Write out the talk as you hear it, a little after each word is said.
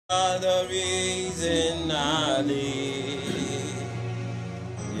are the reason I live.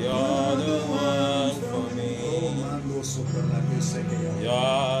 You're the one for me.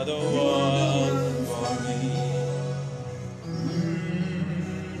 You're the one for me.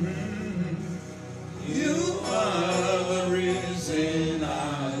 You are the reason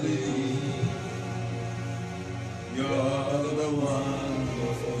I live. You're the one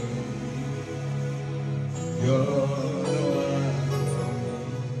for me. You're the one for me.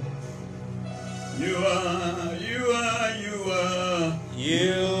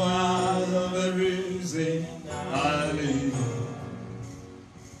 You are the reason I live.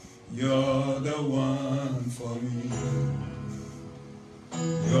 You're the one for me.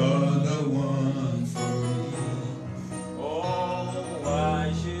 You're the one for me. Oh,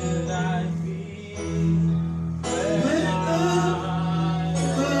 why should I be when I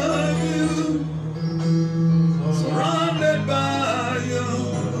have you, surrounded by your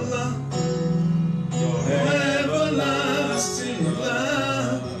love, your everlasting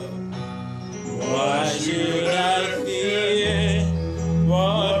love? Why should I fear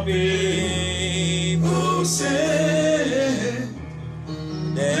what people say?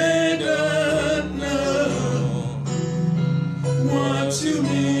 They don't know what you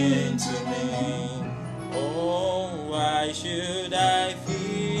mean to me. Oh, why should I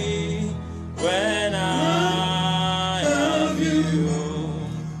fear when I have you,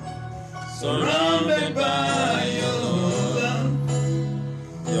 surrounded by your love,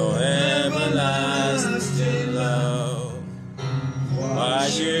 your everlasting love? Why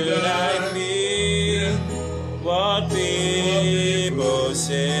should I fear what people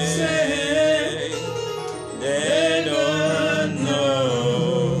say? They don't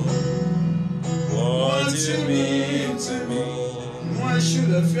know what you mean to me. Why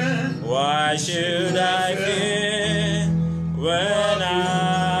should I fear? Why should I fear when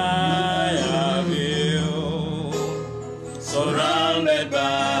I have you, surrounded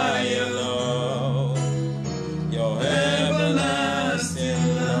by your love, your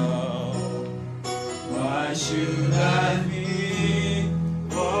everlasting love? Why should I fear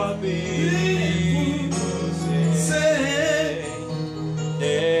what people say?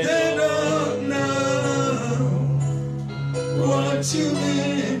 They don't know what you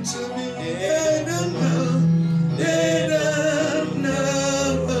mean to me. They don't know. They don't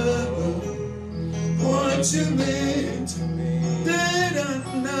know what you mean to me. They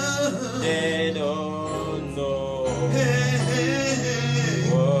don't know. They don't know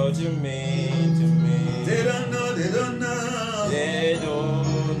what you mean to me. They don't know. They don't know. They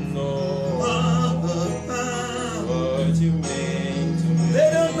don't know what you mean to me. They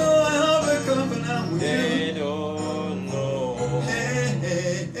don't know I have a covenant with you. They don't know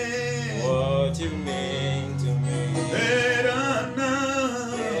what you mean to me. They don't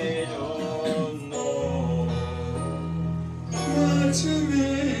know. They don't know what you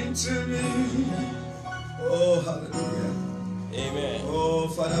mean to me. Oh, hallelujah. Amen. Oh,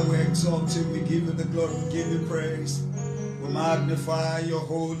 Father, we exalt you. We give you the glory. We give you praise. We magnify your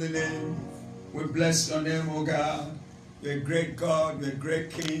holy name. We bless your name, oh God. You're a great God. You're a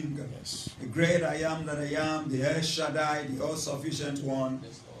great King. Yes. The great I am that I am. The El Shaddai, the all-sufficient one.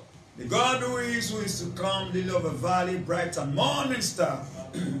 Yes, the God who is to come, lily of a valley, bright and morning star.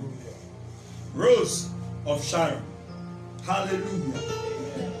 Rose of Sharon. Hallelujah.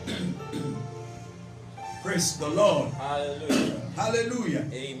 Praise the Lord. Hallelujah. Hallelujah.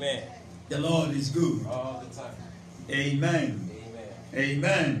 Amen. The Lord is good. All the time. Amen. Amen.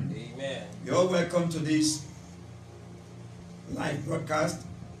 Amen. Amen. You're all welcome to this live broadcast.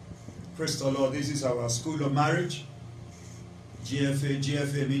 Praise the Lord. This is our School of Marriage. GFA.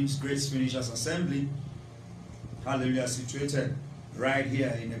 GFA means Grace Finishers Assembly. Hallelujah. Situated right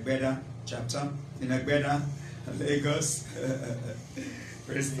here in Egbeda chapter. In Egbeda, Lagos.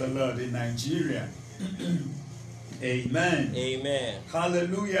 Praise the Lord. In Nigeria. Amen. Amen.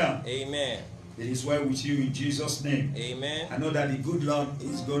 Hallelujah. Amen. It is well with you in Jesus' name. Amen. I know that the good Lord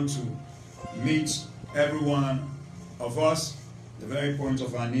is going to meet every one of us, the very point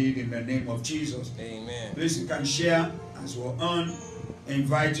of our need, in the name of Jesus. Amen. Please, you can share as we're on.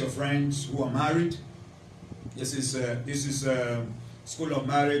 Invite your friends who are married. This is School of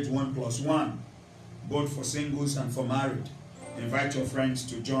Marriage 1+1, both for singles and for married. Invite your friends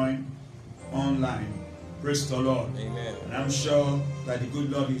to join online. Praise the Lord. Amen. And I'm sure that the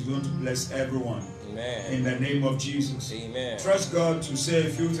good Lord is going to bless everyone. Amen. In the name of Jesus. Amen. Trust God to say a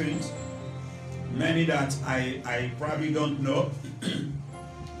few things. Many that I probably don't know.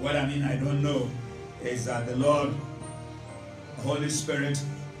 What I mean I don't know is that the Lord, Holy Spirit,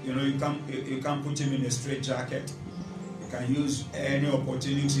 you know, you can't put him in a straitjacket. You can use any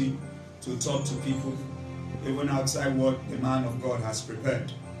opportunity to talk to people, even outside what the man of God has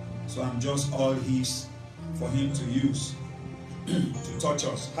prepared. So I'm just all his for him to use to touch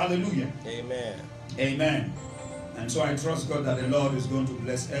us. Hallelujah. Amen. Amen. And so I trust God that the Lord is going to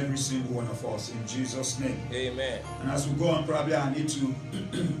bless every single one of us in Jesus' name. Amen. And as we go on, probably I need to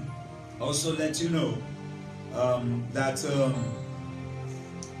also let you know that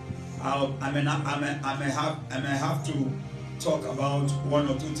I may have to talk about one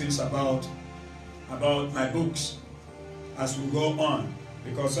or two things about my books as we go on,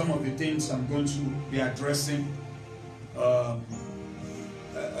 because some of the things I'm going to be addressing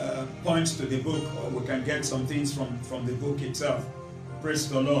points to the book, or we can get some things from the book itself. Praise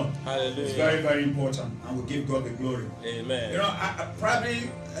the Lord. Hallelujah. It's very, very important, and we give God the glory. Amen. You know,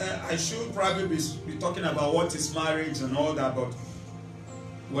 I should probably be talking about what is marriage and all that, but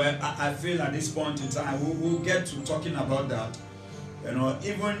well, I feel at this point in time we'll get to talking about that. You know,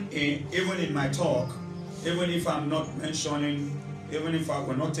 even in my talk, even if I'm not mentioning, even if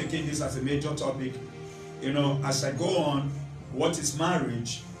we're not taking this as a major topic, you know, as I go on, what is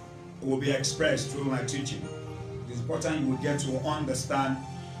marriage will be expressed through my teaching. It's important you will get to understand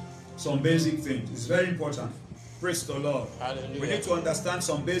some basic things. It's very important. Praise the Lord. Hallelujah. We need to understand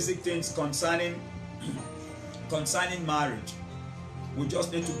some basic things concerning marriage. We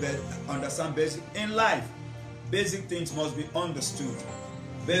just need to understand basic in life. Basic things must be understood.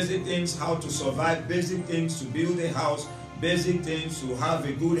 Basic things, how to survive. Basic things to build a house. Basic things to have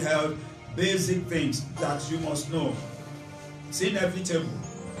a good health. Basic things that you must know. It's inevitable.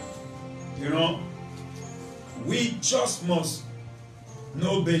 You know, we just must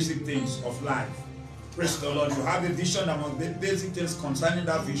know basic things of life. Praise the Lord. You have a vision, there must be basic things concerning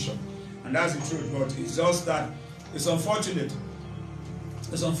that vision. And that's the truth. But it's just that it's unfortunate.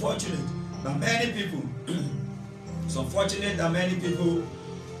 It's unfortunate that many people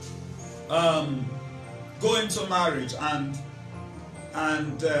go into marriage and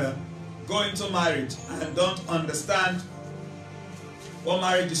don't understand what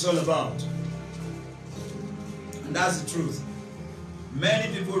marriage is all about. And that's the truth.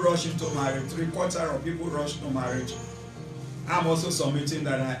 Many people rush into marriage. 3/4 of people rush into marriage. I'm also submitting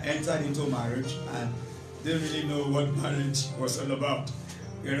that I entered into marriage and didn't really know what marriage was all about.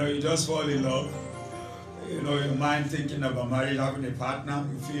 You know, you just fall in love. You know, your mind thinking about marriage, having a partner.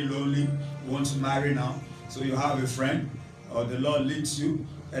 You feel lonely, you want to marry now. So you have a friend, or the Lord leads you,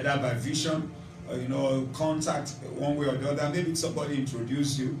 either by vision, or, you know, contact one way or the other. Maybe somebody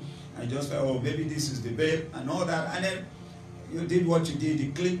introduced you, and you just felt, oh, maybe this is the babe, and all that. And then you did what you did,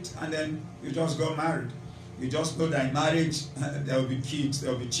 it clicked, and then you just got married. You just know that in marriage, there will be kids,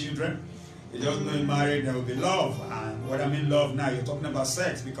 there will be children. You just know in marriage, there will be love. And what I mean love now, you're talking about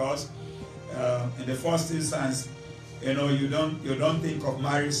sex, because in the first instance, you know, you don't think of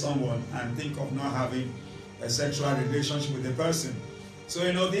marrying someone and think of not having a sexual relationship with the person. So,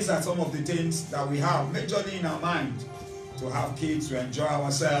 you know, these are some of the things that we have majorly in our mind, to have kids, to enjoy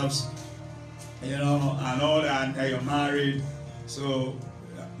ourselves, you know, and all that. And you're married. So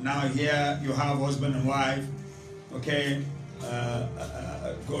now here you have husband and wife, okay,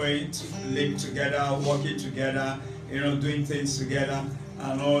 going to live together, working together, you know, doing things together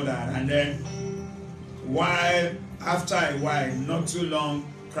and all that. And then after a while, not too long,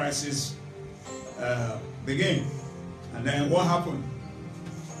 crisis begin. And then what happened?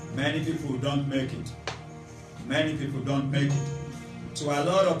 Many people don't make it. Many people don't make it. To a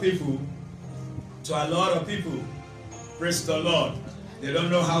lot of people, praise the Lord, they don't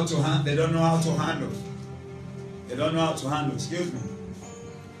know how to handle. They don't know how to handle. Excuse me.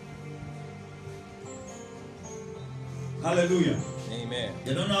 Hallelujah. Amen.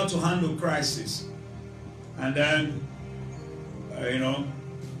 They don't know how to handle crisis. And then, you know,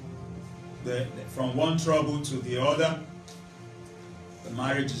 from one trouble to the other, the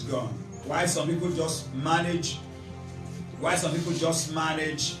marriage is gone. Why some people just manage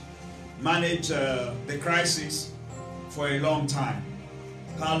the crisis for a long time.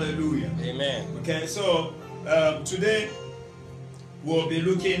 Hallelujah. Amen. Okay, so today we'll be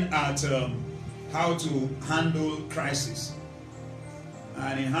looking at how to handle crisis.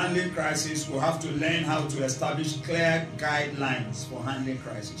 And in handling crisis, we'll have to learn how to establish clear guidelines for handling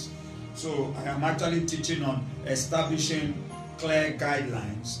crisis. So I am actually teaching on establishing clear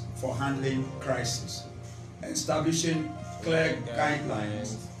guidelines for handling crisis. Establishing clear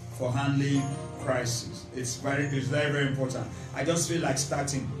guidelines for handling crisis. It's very, very important. I just feel like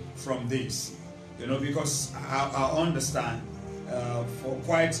starting from this, you know, because I understand for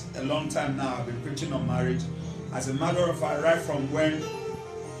quite a long time now I've been preaching on marriage. As a matter of fact, right from when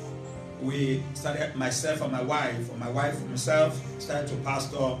we started, myself and my wife, or my wife and myself, started to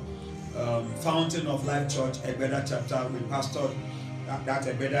pastor Fountain of Life Church, Egbeda chapter. We pastored that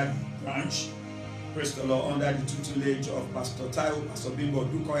Egbeda branch, praise the Lord, under the tutelage of Pastor Taiwo, Pastor Bimbo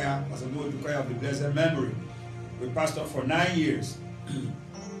Dukoya, Pastor Bimbo Dukoya of the blessed memory. We pastored for 9 years.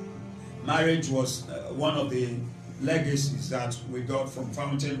 Marriage was one of the legacies that we got from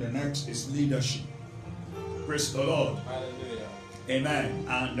Fountain. The next is leadership. Praise the Lord. Hallelujah. Amen.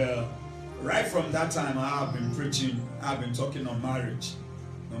 And right from that time, I have been preaching, I've been talking on marriage.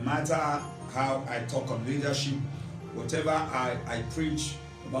 No matter how I talk on leadership, whatever I preach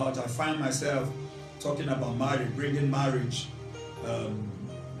about, I find myself talking about marriage, bringing marriage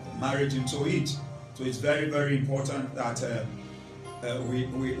into it. So it's very, very important that we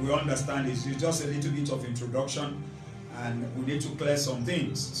understand this. It's just a little bit of introduction, and we need to clear some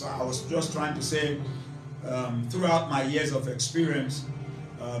things. So I was just trying to say, throughout my years of experience,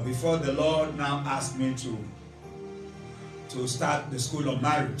 before the Lord now asked me to start the school of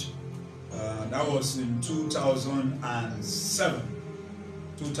marriage, that was in 2007.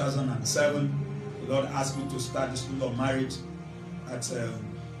 2007, the Lord asked me to start the school of marriage at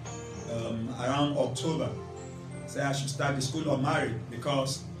around October. Say I should start the school of marriage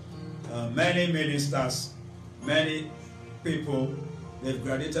because many ministers, many people, they've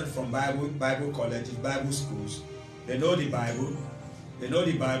graduated from Bible colleges, Bible schools. They know the Bible,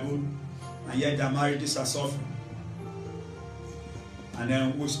 and yet their marriages are suffering. And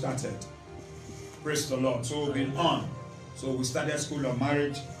then we started. Praise the Lord. So we've been on. So we started school of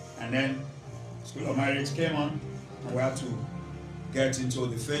marriage, and then school of marriage came on, and we had to get into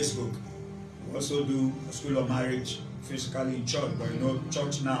the Facebook. We also do a school of marriage physically in church, but you know,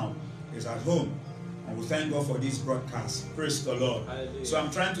 church now is at home. And we thank God for this broadcast. Praise the Lord. Hallelujah. So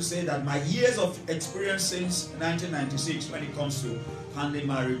I'm trying to say that my years of experience since 1996, when it comes to handling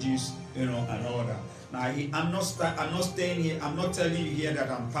marriages, you know, and all that. Now, I'm not staying here. I'm not telling you here that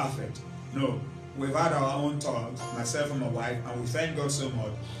I'm perfect. No, we've had our own talks, myself and my wife, and we thank God so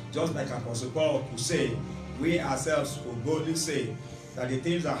much. Just like Apostle Paul could say, we ourselves will boldly say that the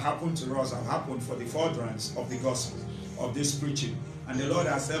things that happened to us have happened for the furtherance of the gospel, of this preaching. And the Lord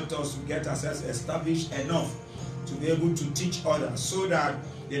has helped us to get ourselves established enough to be able to teach others so that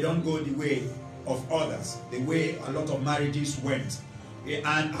they don't go the way of others, the way a lot of marriages went.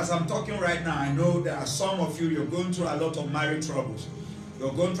 And as I'm talking right now, I know there are some of you, you're going through a lot of marriage troubles.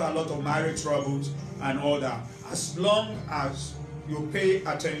 You're going through a lot of marriage troubles and all that. As long as you pay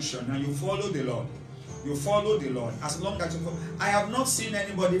attention and you follow the Lord, you follow the Lord. As long as you follow. I have not seen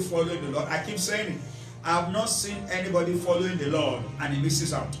anybody following the Lord. I keep saying it. I have not seen anybody following the Lord and he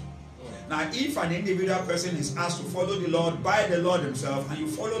misses out. Now, if an individual person is asked to follow the Lord by the Lord himself, and you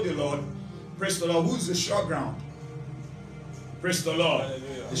follow the Lord, praise the Lord, who's the sure ground? Praise the Lord.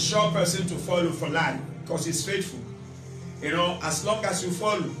 Hallelujah. The sure person to follow for life, because he's faithful. You know, as long as you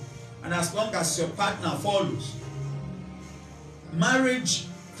follow, and as long as your partner follows, marriage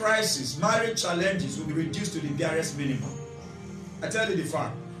crisis, marriage challenges will be reduced to the barest minimum. I tell you the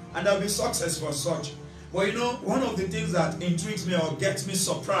fact. And there will be success for such. But you know, one of the things that intrigues me or gets me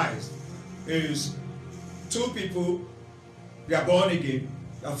surprised is two people, they are born again,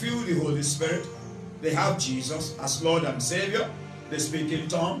 they feel the Holy Spirit, they have Jesus as Lord and Savior, they speak in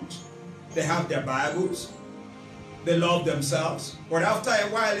tongues, they have their Bibles, they love themselves. But after a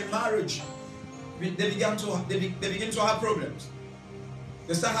while in marriage, they begin to have problems.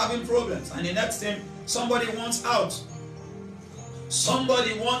 They start having problems, and the next thing, somebody wants out.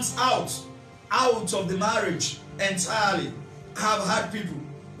 Somebody wants out of the marriage entirely. I have had people.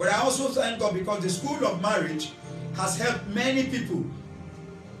 But I also thank God because the school of marriage has helped many people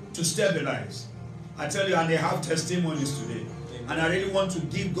to stabilize. I tell you, and they have testimonies today. And I really want to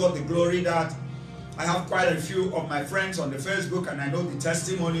give God the glory that I have quite a few of my friends on the Facebook, and I know the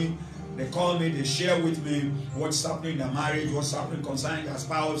testimony. They call me, they share with me what's happening in their marriage, what's happening concerning their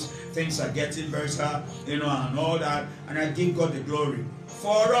spouse, things are getting better, you know, and all that. And I give God the glory.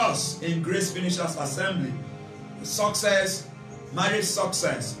 For us in Grace Finishers Assembly, success, marriage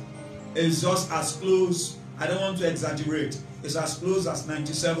success is just as close, I don't want to exaggerate, it's as close as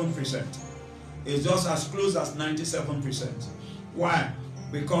 97%. It's just as close as 97%. Why?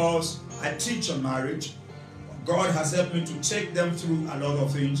 Because I teach on marriage. God has helped me to take them through a lot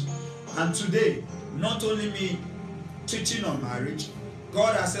of things. And today, not only me teaching on marriage,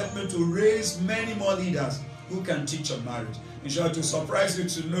 God has helped me to raise many more leaders who can teach on marriage. In short, to surprise you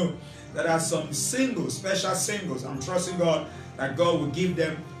to know that there are some singles, special singles, I'm trusting God that God will give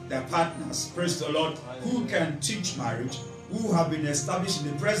them their partners, praise the Lord, who can teach marriage, who have been established in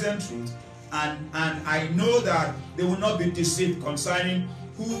the present truth, and I know that they will not be deceived concerning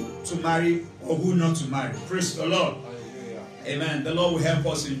who to marry or who not to marry. Praise the Lord. Hallelujah. Amen. The Lord will help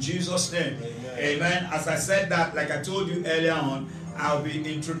us in Jesus' name. Amen. Amen. As I said that, like I told you earlier on, I'll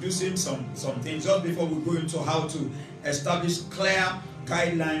be introducing some things just before we go into how to establish clear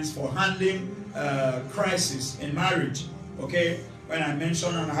guidelines for handling crisis in marriage. Okay, when I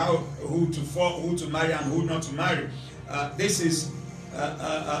mention on who to marry and who not to marry, this is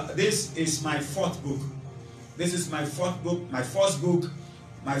my fourth book. This is my fourth book. My first book.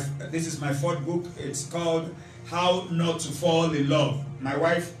 This is my fourth book. It's called How Not to Fall in Love. My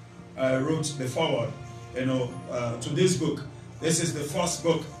wife wrote the foreword, to this book. This is the first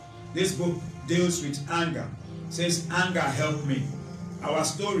book. This book deals with anger. It says, anger help me. Our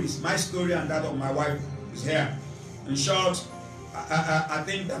stories, my story and that of my wife, is here. In short, I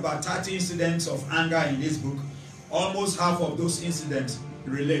think about 30 incidents of anger in this book. Almost half of those incidents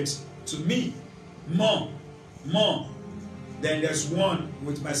relate to me more than there's one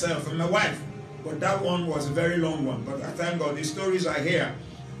with myself and my wife. But that one was a very long one. But I thank God the stories are here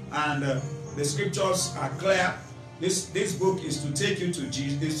and the scriptures are clear. This book is to take you to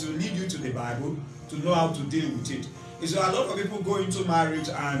Jesus, is to lead you to the Bible, to know how to deal with it. So a lot of people go into marriage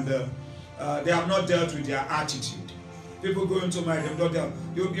and they have not dealt with their attitude. People go into marriage, they've not dealt.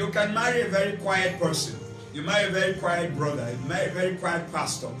 You can marry a very quiet person. You marry a very quiet brother. You marry a very quiet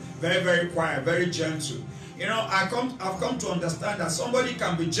pastor. Very, very quiet, very gentle. I've come to understand that somebody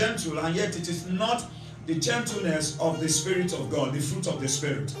can be gentle and yet it is not the gentleness of the Spirit of God, the fruit of the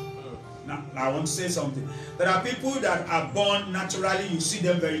Spirit. Now, I want to say something. There are people that are born naturally, you see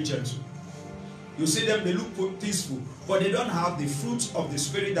them very gentle. You see them, they look peaceful, but they don't have the fruit of the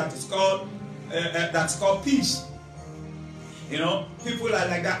Spirit that is called that's called peace. People are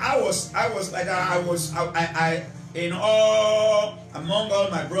like that. I was like that. Among all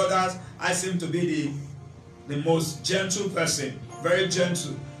my brothers, I seem to be the most gentle person, very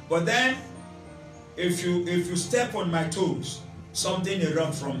gentle. But then, if you step on my toes, something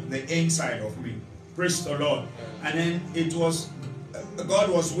erupts from the inside of me. Praise the Lord. And then God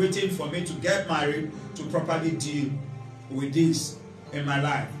was waiting for me to get married to properly deal with this in my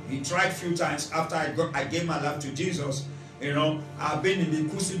life. He tried a few times after I gave my life to Jesus. I've been in the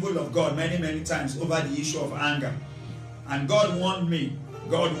crucible of God many times over the issue of anger. And God warned me.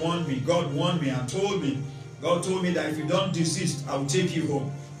 God warned me and told me. God told me that if you don't desist, I will take you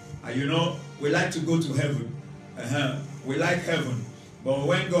home. And we like to go to heaven. We like heaven. But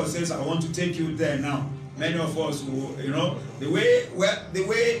when God says, I want to take you there now, many of us, the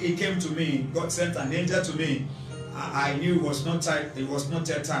way He came to me, God sent an angel to me. I knew it was not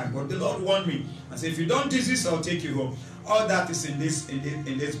their time. But the Lord warned me and said, if you don't desist, I'll take you home. All that is in this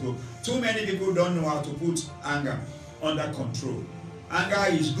book. Too many people don't know how to put anger under control. Anger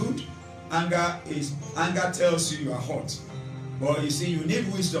is good. Anger tells you are hot. But you see, you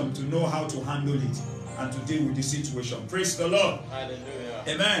need wisdom to know how to handle it and to deal with the situation. Praise the Lord. Hallelujah.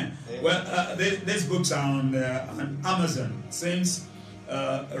 Amen. Well, these books are on Amazon since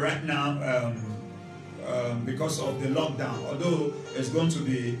right now because of the lockdown. Although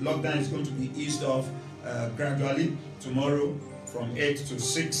lockdown is going to be eased off gradually tomorrow from 8 to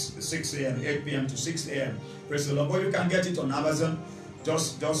 6 a.m., 8 p.m. to 6 a.m. Praise the Lord. But you can get it on Amazon.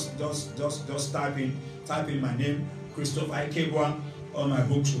 Just type in my name, Christopher Ikebua. All my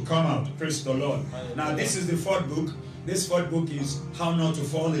books will come out. Praise the Lord. Now this is the fourth book. This fourth book is How Not to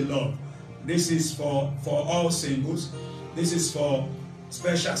Fall in Love. This is for all singles. This is for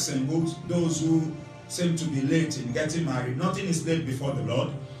special singles, those who seem to be late in getting married. Nothing is late before the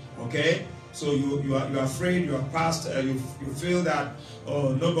Lord. Okay? So you are afraid, you are past, you feel that,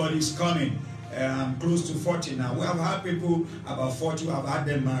 oh, nobody's coming. I'm close to 40 now. We have had people about 40 who have had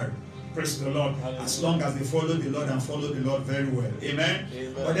them married. Praise the Lord. Hallelujah. As long as they follow the Lord and follow the Lord very well. Amen?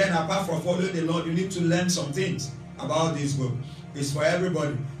 Amen. But then apart from following the Lord, you need to learn some things about this book. It's for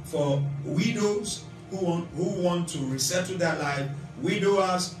everybody. For widows who want to resettle their life,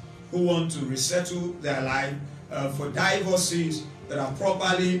 widowers who want to resettle their life, for divorcees that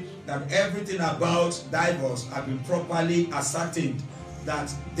everything about divorce have been properly ascertained, that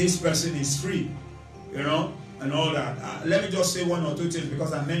this person is free, and all that. Let me just say one or two things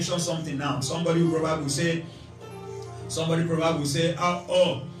because I mentioned something now. Somebody probably will say,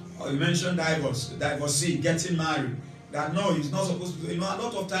 oh, you mentioned divorcee, getting married. That no, it's not supposed to. A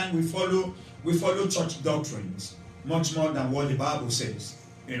lot of time we follow church doctrines much more than what the Bible says,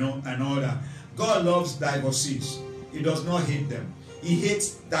 and all that. God loves divorcees. He does not hate them. He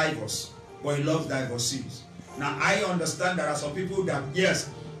hates divorce, but He loves divorcees. Now I understand there are some people that yes,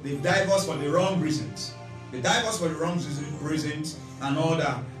 they divorce for the wrong reasons. They divorce for the wrong reasons and all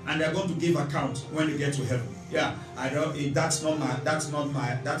that, and they're going to give account when they get to heaven. Yeah, I don't. That's not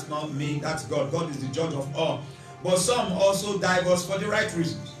me. That's God. God is the judge of all. But some also divorce for the right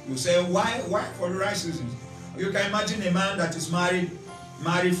reasons. You say, why? Why for the right reasons? You can imagine a man that is married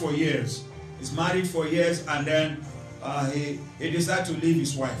for years. He's married for years, and then he decides to leave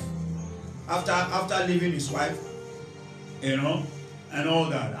his wife. After leaving his wife, you know, and all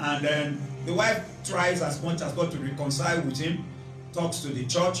that, and then the wife tries as much as God to reconcile with him, talks to the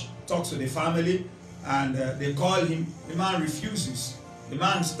church, talks to the family, and they call him. The man refuses. The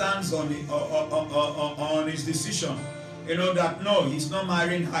man stands on his decision, you know, that no, he's not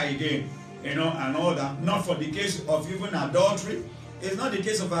marrying her again, you know, and all that. Not for the case of even adultery. It's not the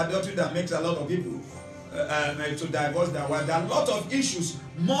case of adultery that makes a lot of people to divorce their wife. There are a lot of issues,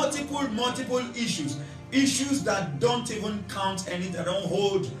 multiple issues. Issues that don't even count any, that don't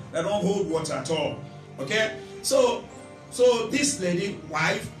hold water at all. Okay? So this lady,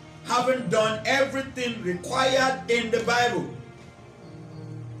 wife, haven't done everything required in the Bible.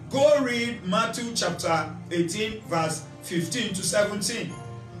 Go read Matthew chapter 18, verse 15 to 17.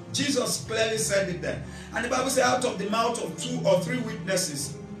 Jesus clearly said it there. And the Bible says, out of the mouth of 2 or 3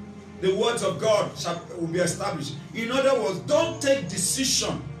 witnesses, the words of God will be established. In other words, don't take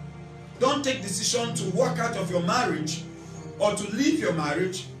decision. Don't take decision to walk out of your marriage or to leave your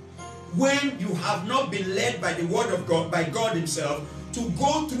marriage when you have not been led by the word of God, by God himself, to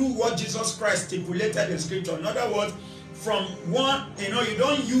go through what Jesus Christ stipulated in scripture. In other words, from one, you know, you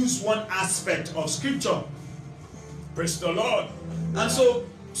don't use one aspect of scripture. Praise the Lord. And so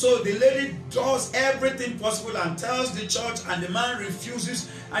the lady does everything possible and tells the church, and the man refuses,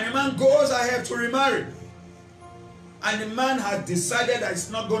 and the man goes ahead to remarry. And the man has decided that it's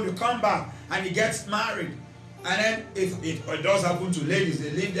not going to come back, and he gets married. And then if it does happen to ladies,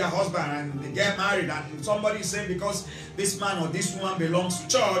 they leave their husband and they get married, and somebody say because this man or this woman belongs to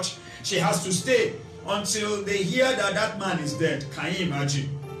church, she has to stay until they hear that that man is dead. Can you imagine?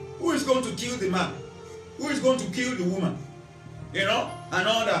 Who is going to kill the man? Who is going to kill the woman? You know, and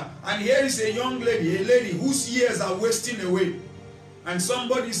all that. And here is a young lady, a lady whose years are wasting away, and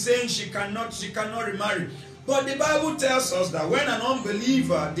somebody saying she cannot remarry. But the Bible tells us that when an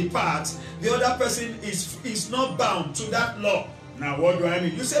unbeliever departs, the other person is not bound to that law. Now, what do I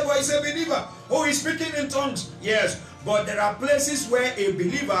mean? You say, well, he's a believer. Oh, he's speaking in tongues. Yes, but there are places where a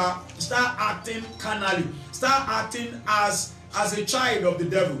believer start acting carnally, start acting as a child of the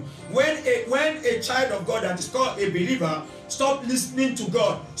devil. When a child of God that is called a believer stop listening to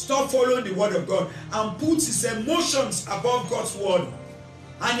God, stop following the word of God, and puts his emotions above God's word,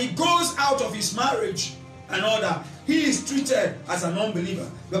 and he goes out of his marriage and all that, he is treated as an unbeliever.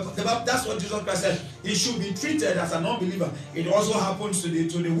 That's what Jesus Christ said. He should be treated as an unbeliever. It also happens to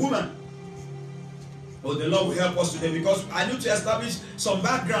the woman. But the Lord will help us today, because I need to establish some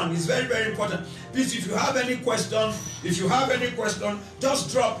background. It's very, very important. Please, if you have any question,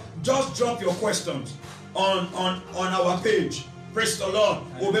 just drop your questions on our page. Praise the Lord.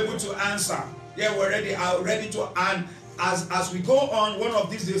 We'll be able to answer. Yeah, we're ready to. And as we go on, one of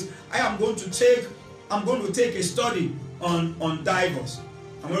these days, I'm going to take a study on divorce.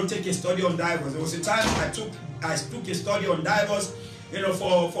 I'm going to take a study on divorce. There was a time I took a study on divorce. You know,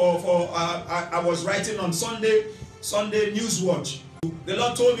 I was writing on Sunday News Watch. The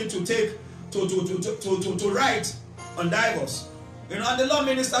Lord told me to write on divorce. You know, and the Lord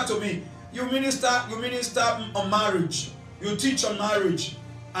ministered to me. You minister on marriage. You teach on marriage,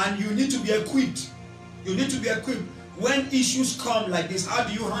 and you need to be equipped. You need to be equipped when issues come like this. How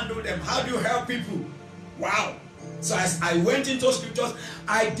do you handle them? How do you help people? Wow. So as I went into scriptures,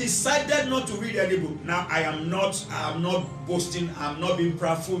 I decided not to read any book. Now I am not boasting, I'm not being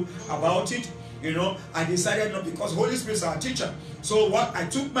proudful about it. You know, I decided not, because Holy Spirit is our teacher. So what, I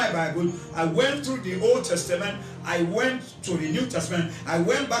took my Bible, I went through the Old Testament, I went to the New Testament, I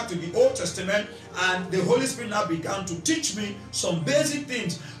went back to the Old Testament, and the Holy Spirit now began to teach me some basic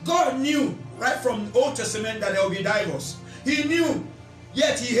things. God knew right from the Old Testament that there will be divorce. He knew,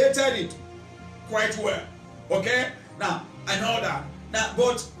 yet he hated it quite well. Okay? Now, and all that. Now,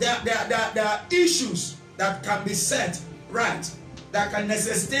 but there are issues that can be set right, that can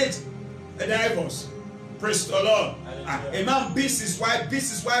necessitate a divorce. Praise the Lord. A man beats his wife,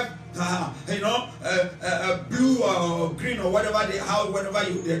 you know, blue or green or whatever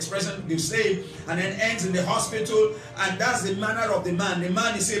the expression they say, and then ends in the hospital, and that's the manner of the man. The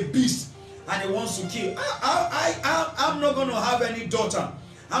man is a beast, and he wants to kill. I'm not going to have any daughter.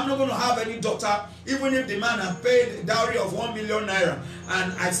 I'm not going to have any daughter, even if the man has paid a dowry of 1 million naira.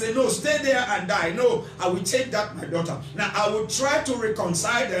 And I say, no, stay there and die. No, I will take that, my daughter. Now, I will try to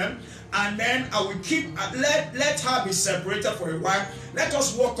reconcile them, and then I will keep, let her be separated for a while. Let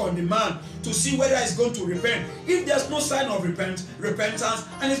us work on the man to see whether he's going to repent. If there's no sign of repentance,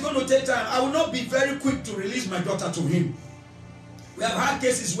 and it's going to take time, I will not be very quick to release my daughter to him. We have had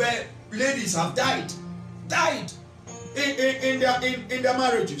cases where ladies have died in their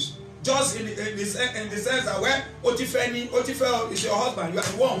marriages. Just in the sense that, well, Otife is your husband. You are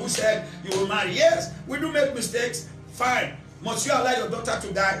the one who said you will marry. Yes, we do make mistakes. Fine. Must you allow your daughter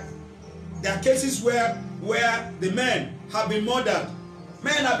to die? There are cases where the men have been murdered.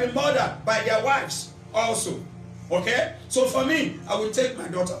 Men have been murdered by their wives also. Okay? So for me, I will take my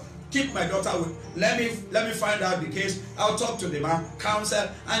daughter. Keep my daughter with. Let me find out the case. I'll talk to the man, counsel,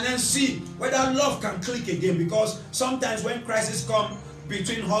 and then see whether love can click again. Because sometimes when crises come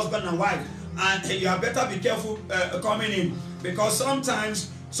between husband and wife, and you are better be careful coming in, because sometimes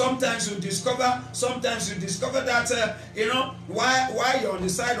you discover that why you're on the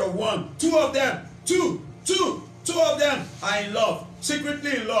side of one, two of them are in love,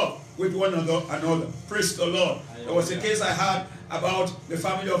 secretly in love with one another. Praise the Lord. There was a case I had about the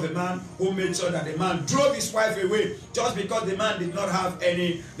family of a man who made sure that the man drove his wife away just because the man did not have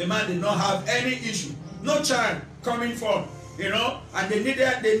any issue, no child coming from, and they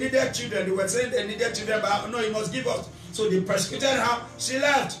needed children. They were saying they needed children, but no, he must give us. So they persecuted her. She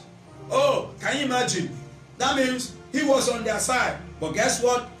left. Oh, can you imagine? That means he was on their side. But guess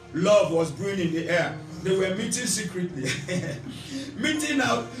what? Love was brewing in the air. They were meeting secretly. meeting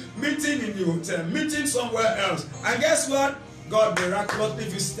in the hotel, meeting somewhere else. And guess what? God miraculously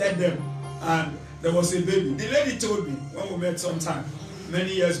visited them, and there was a baby. The lady told me when we met sometime,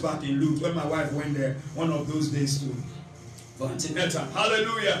 many years back in Luke, when my wife went there one of those days too. For antenatal.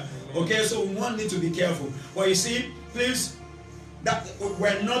 Hallelujah. Okay, so we want to be careful. But you see, please, that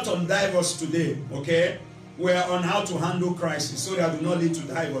we're not on divorce today, okay? We're on how to handle crisis so that do not lead to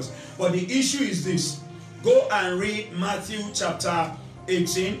divorce. But the issue is this. Go and read Matthew chapter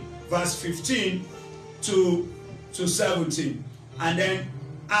 18, verse 15 to 17. And then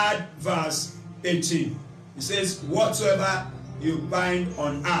add verse 18. It says, whatsoever you bind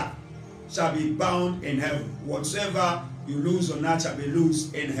on earth shall be bound in heaven. Whatsoever you lose on earth shall be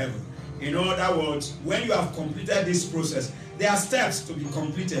loosed in heaven. In other words, when you have completed this process, there are steps to be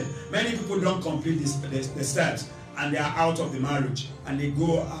completed. Many people don't complete the steps, and they are out of the marriage, and they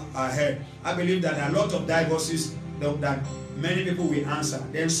go ahead. I believe that there are a lot of divorces that many people will answer.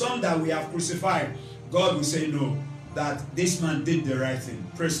 Then some that we have crucified, God will say no, that this man did the right thing.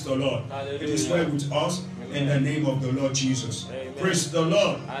 Praise the Lord. Hallelujah. It is well with us. Amen. In the name of the Lord Jesus. Amen. Praise the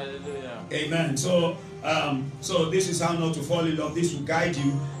Lord. Hallelujah. Amen. So this is how not to fall in love. This will guide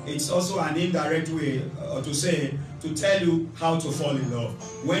you. It's also an indirect way to tell you how to fall in love.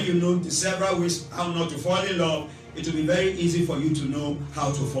 When you know the several ways how not to fall in love, it will be very easy for you to know how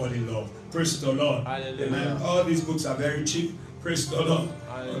to fall in love. Praise the Lord. Hallelujah. Amen. All these books are very cheap. Praise the Lord.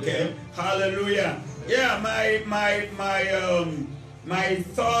 Hallelujah. Okay. Hallelujah. Yeah, my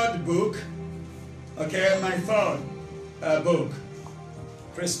third book. Okay, my third book.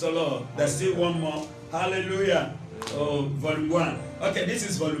 Praise the Lord. There's still one more. Hallelujah. Oh, volume 1. Okay, this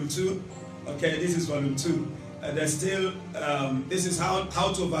is volume 2. Okay, this is volume 2. There's still, this is how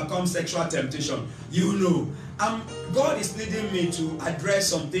to overcome sexual temptation. God is leading me to address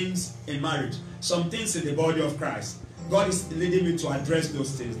some things in marriage, some things in the body of Christ. God is leading me to address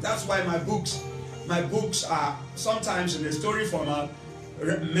those things. That's why my books are sometimes in the story format,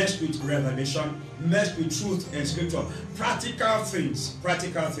 meshed with revelation, meshed with truth and scripture. Practical things.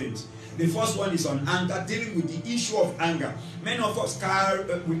 The first one is on anger, dealing with the issue of anger. Many of us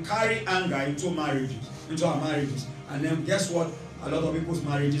carry anger into our marriages. And then guess what? A lot of people's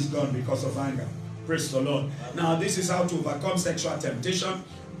marriages gone because of anger. Praise the Lord. Now this is how to overcome sexual temptation.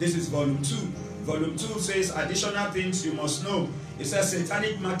 This is volume 2. Volume 2 says additional things you must know. It says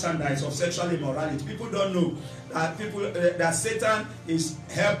satanic merchandise of sexual immorality. People don't know that that Satan is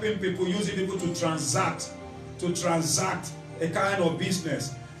helping people, using people to transact a kind of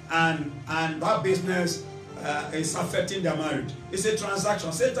business, and that business is affecting their marriage. It's a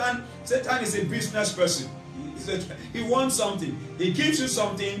transaction. Satan is a business person. He wants something. He gives you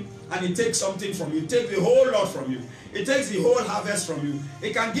something and he takes something from you. He takes the whole lot from you. He takes the whole harvest from you.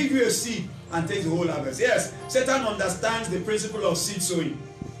 He can give you a seed and take the whole harvest. Yes, Satan understands the principle of seed sowing.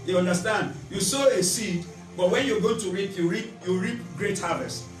 You understand? You sow a seed, but when you're going to reap, you reap great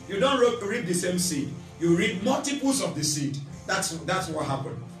harvest. You don't reap the same seed. You reap multiples of the seed. That's what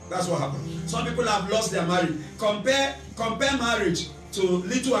happened. That's what happened. Some people have lost their marriage. Compare marriage to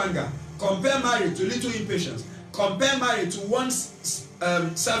little anger. Compare marriage to little impatience. Compare marriage to one's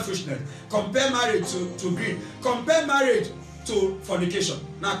selfishness. Compare marriage to greed. Compare marriage to fornication.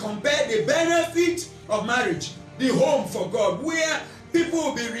 Now compare the benefit of marriage, the home for God, where people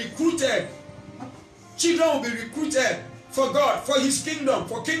will be recruited, children will be recruited for God, for his kingdom,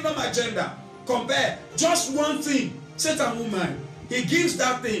 for kingdom agenda. Compare just one thing. Satan will mind. He gives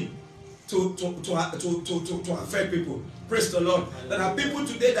that thing to affect people. Praise the Lord. There are people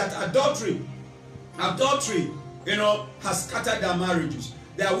today that adultery, has scattered their marriages.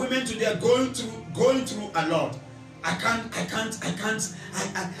 There are women today going through a lot.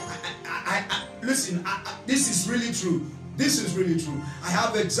 Listen, this is really true. This is really true. I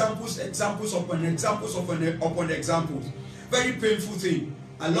have examples upon examples. Very painful thing.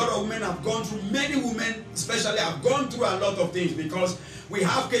 A lot of women have gone through, many women especially have gone through a lot of things, because we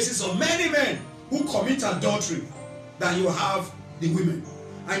have cases of many men who commit adultery than you have the women.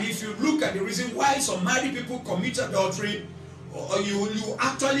 And if you look at the reason why some married people commit adultery, or you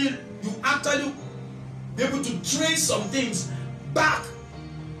actually be able to trace some things back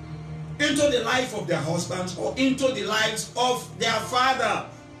into the life of their husbands or into the lives of their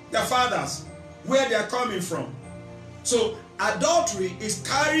fathers, where they are coming from. So adultery is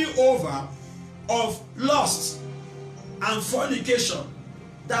carryover of lust and fornication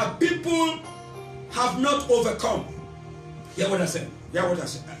that people have not overcome. Hear what I said. Hear what I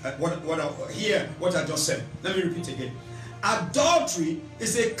said. Hear what I just said. Let me repeat again. Adultery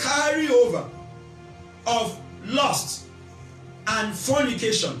is a carryover of lust and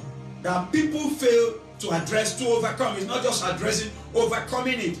fornication that people fail to address, to overcome. It's not just addressing,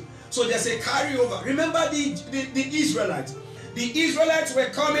 overcoming it. So there's a carryover. Remember the Israelites. The Israelites were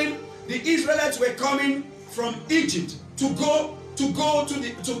coming from Egypt to go to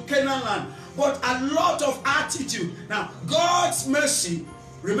Canaan land. But a lot of attitude. Now, God's mercy,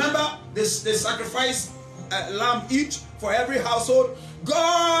 remember they sacrifice a lamb each for every household.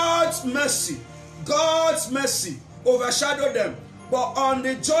 God's mercy overshadowed them. But on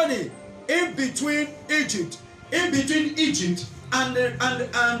the journey in between Egypt and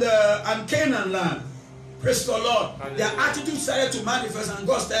Canaan land, praise the Lord, their attitude started to manifest, and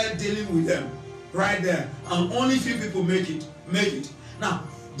God started dealing with them right there. And only few people made it. Now,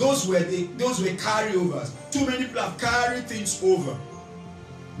 those were carryovers. Too many people have carried things over.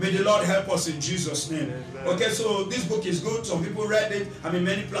 May the Lord help us in Jesus' name. Okay, so this book is good. Some people read it.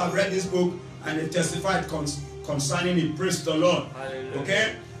 Many people have read this book and they testified concerning it. Praise the Lord. Hallelujah.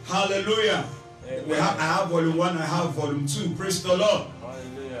 Okay, hallelujah. I have volume 1. I have volume 2. Praise the Lord.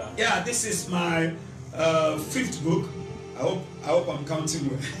 Hallelujah. Yeah, this is my 5th book. I hope I'm counting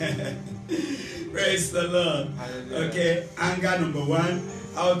well. Praise the Lord. Hallelujah. Okay, anger number 1.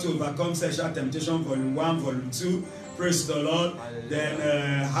 How to overcome sexual temptation, volume 1, volume 2. Praise the Lord. Hallelujah.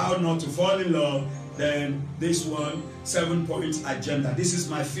 Then how not to fall in love. Then this one, 7 points agenda. This is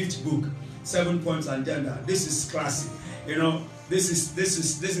my 5th book. 7 points agenda. This is classic. This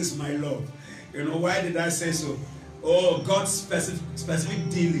is my love. Why did I say so? Oh, God's specific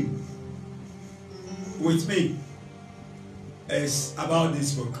dealing with me is about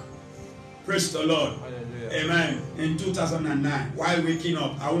this book. Praise the Lord. Hallelujah. Amen. In 2009, while waking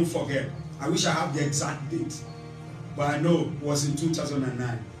up, I won't forget. I wish I have the exact date, but I know it was in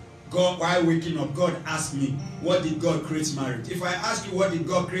 2009. God, while waking up, God asked me, what did God create marriage? If I ask you what did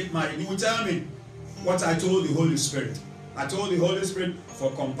God create marriage, you will tell me what I told the Holy Spirit. I told the Holy Spirit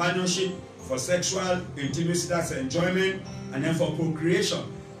for companionship, for sexual intimacy, that's enjoyment, and then for procreation.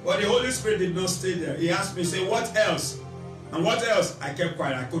 But the Holy Spirit did not stay there. He asked me, say, what else? And what else? I kept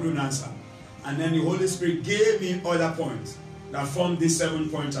quiet. I couldn't answer. And then the Holy Spirit gave me other points that formed this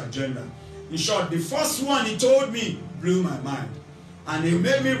 7-point agenda. In short, the first one he told me blew my mind. And it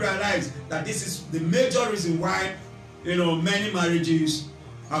made me realize that this is the major reason why, many marriages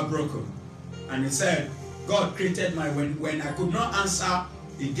are broken. And he said, God created when I could not answer,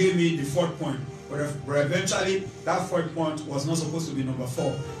 he gave me the 4th point. But eventually, that 4th point was not supposed to be number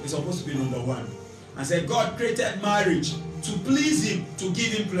 4. It's supposed to be number 1. And said, God created marriage to please him, to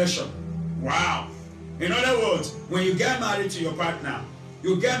give him pleasure. Wow. In other words, when you get married to your partner,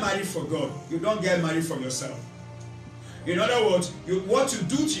 you get married for God. You don't get married for yourself. In other words, what you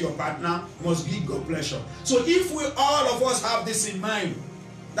do to your partner must give God pleasure. So if all of us have this in mind,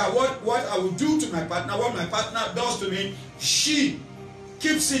 that what I will do to my partner, what my partner does to me, she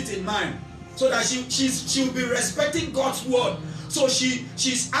keeps it in mind. So that she will be respecting God's word. So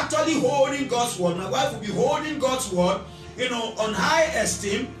she's actually holding God's word. My wife will be holding God's word, on high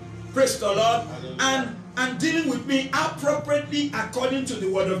esteem. Praise the Lord. And dealing with me appropriately according to the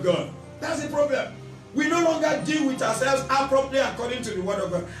word of God. That's the problem. We no longer deal with ourselves appropriately according to the word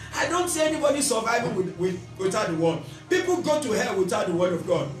of God. I don't see anybody surviving without the word. People go to hell without the word of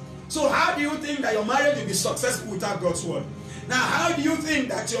God. So how do you think that your marriage will be successful without God's word? Now, how do you think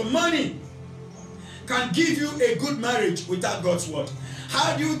that your money can give you a good marriage without God's word?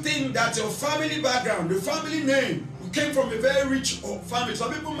 How do you think that your family background, the family name, came from a very rich family?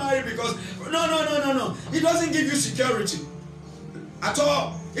 Some people marry because, no. It doesn't give you security at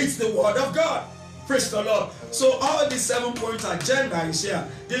all. It's the word of God. Praise the Lord. So all these 7-point agenda is here.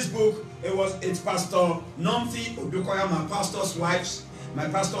 This book, it's Pastor Nomfi Odukoya, my pastor's wife,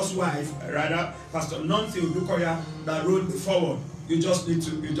 Pastor Nomfi Odukoya, that wrote the foreword. You just need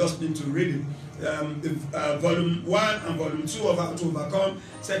to read it. Volume 1 and volume 2 of How to Overcome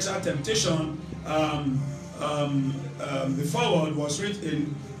Sexual Temptation. The foreword was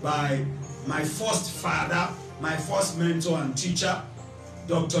written by my first father, my first mentor and teacher,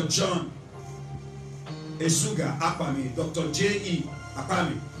 Dr. John Esuga Apami, Dr. J.E.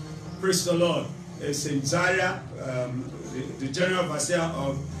 Apami. Praise the Lord. It's in Zaria, the General Overseer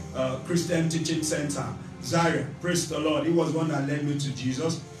of Christian Teaching Center, Zaria. Praise the Lord. He was one that led me to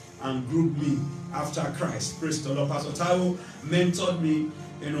Jesus and grew me after Christ. Praise the Lord. Pastor Taiwo mentored me,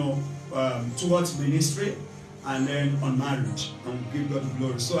 towards ministry and then on marriage, and give God the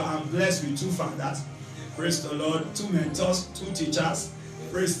glory. So I'm blessed with 2 fathers. Praise the Lord. 2 mentors, 2 teachers.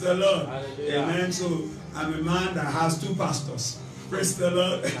 Praise the Lord. Hallelujah. Amen. So I'm a man that has 2 pastors. Praise the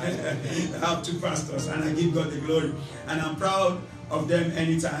Lord. I have 2 pastors, and I give God the glory. And I'm proud of them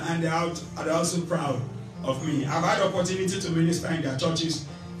anytime, and they're also proud of me. I've had opportunity to minister in their churches.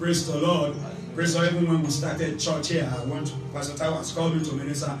 Praise the Lord. Praise the Lord. Even when we started church here, Pastor Taiwo has called me to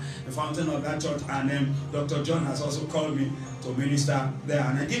minister the fountain of that church, and then Dr. John has also called me to minister there.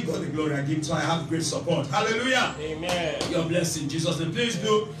 And I give God the glory. I have great support. Hallelujah. Amen. You're blessed in Jesus' name. Please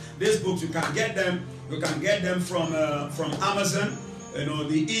do these books. You can get them. You can get them from Amazon.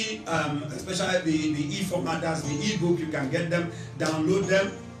 Especially the e-format, that's the e-book. You can get them, download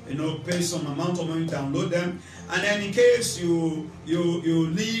them. Pay some amount of money, download them. And then in case you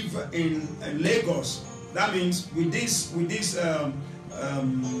live in Lagos, that means with this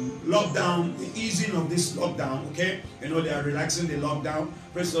lockdown, the easing of this lockdown, okay, they are relaxing the lockdown.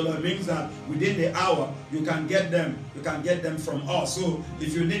 Praise the Lord. Means that within the hour you can get them. You can get them from us. So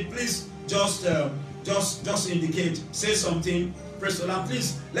if you need, please just indicate, say something. Praise the Lord.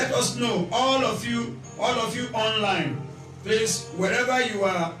 Please let us know. All of you online. Please, wherever you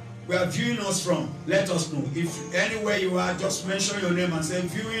are viewing us from, let us know. If anywhere you are, just mention your name and say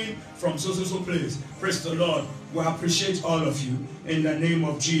viewing from so place. Praise the Lord. We appreciate all of you in the name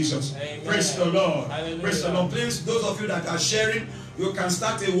of Jesus. Amen. Praise the Lord. Hallelujah. Praise the Lord. Please, those of you that are sharing, you can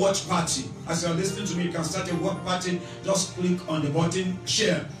start a watch party. As you're listening to me, you can start a watch party. Just click on the button,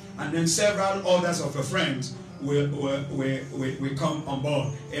 share, and then several others of your friends will come on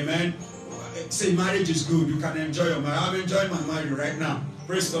board. Amen. Say marriage is good. You can enjoy your marriage. I'm enjoying my marriage right now.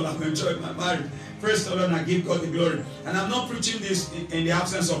 Praise the Lord. I'm enjoying my marriage. Praise the Lord, and I give God the glory. And I'm not preaching this in the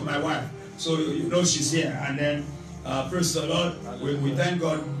absence of my wife. So she's here. And then praise the Lord. We thank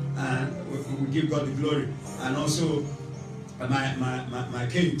God and we give God the glory. And also my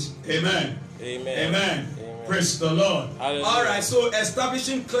kids. Amen. Amen. Amen. Amen. Praise the Lord. Hallelujah. All right. So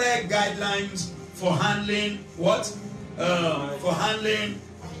establishing clear guidelines for handling what? For handling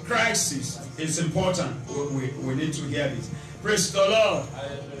crisis is important. We need to hear this. Praise the Lord.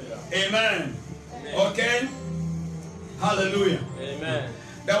 Hallelujah. Amen. Amen. Okay. Hallelujah. Amen.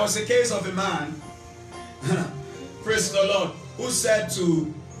 There was a case of a man, praise the Lord, who said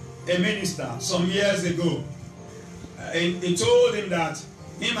to a minister some years ago, he told him that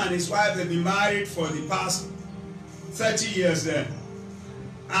him and his wife had been married for the past 30 years then.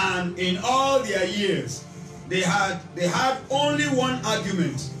 And in all their years, they had only one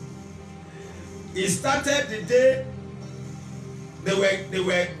argument. It started the day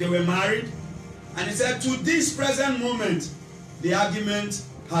they were married, and he said, to this present moment, the argument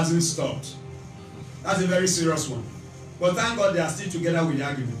hasn't stopped. That's a very serious one. But thank God they are still together with the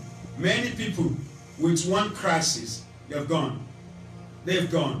argument. Many people with one crisis, they've gone. They've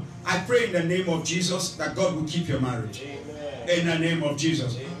gone. I pray in the name of Jesus that God will keep your marriage. Amen. In the name of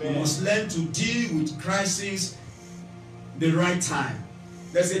Jesus. Amen. You must learn to deal with crisis the right time.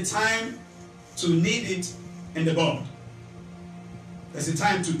 There's a time to need it in the bud. There's a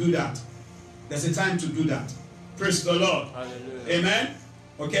time to do that. There's a time to do that. Praise the Lord. Hallelujah. Amen.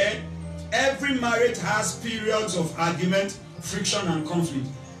 Okay? Every marriage has periods of argument, friction, and conflict.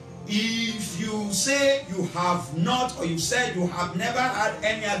 If you say you have not, or you said you have never had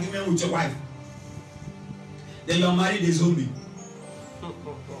any argument with your wife, then your marriage is holy.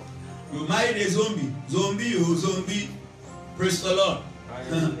 You married a zombie. Zombie, oh, zombie. Praise the Lord.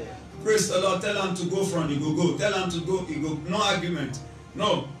 Praise the Lord. Tell him to go from the go. Tell him to go, he go. No argument.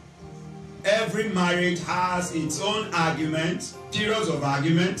 No. Every marriage has its own argument, periods of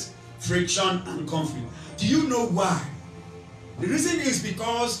argument, friction, and conflict. Do you know why? The reason is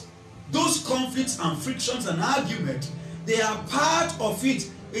because those conflicts and frictions and arguments, they are part of it.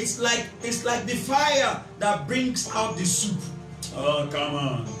 It's like the fire that brings out the soup. Oh, come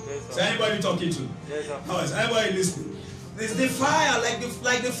on. Is anybody talking to? No, is anybody listening? It's the fire,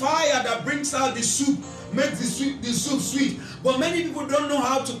 like the fire that brings out the soup, makes the soup sweet. But many people don't know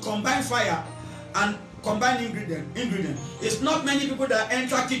how to combine fire and combine ingredient. It's not many people that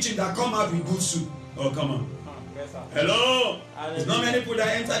enter kitchen that come out with good soup. Oh, come on. Hello? It's not many people that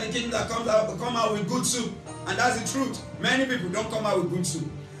enter the kitchen that come out with good soup. And that's the truth. Many people don't come out with good soup.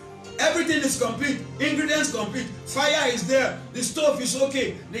 Everything is complete. Ingredients complete. Fire is there. The stove is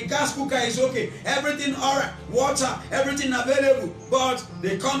okay. The gas cooker is okay. Everything alright. Water, everything available. But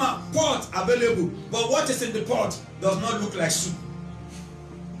they come out, pot available. But what is in the pot does not look like soup.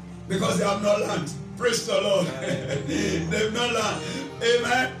 Because they have no land. Praise the Lord. They have no land.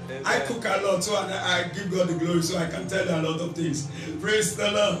 Amen. Amen. I cook a lot, so I give God the glory, so I can tell you a lot of things. Praise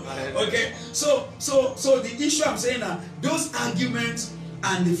the Lord. Okay. So the issue I'm saying that those arguments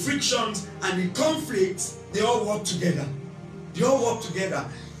and the frictions and the conflicts, they all work together. They all work together.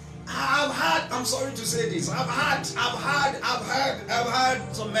 I'm sorry to say this, I've had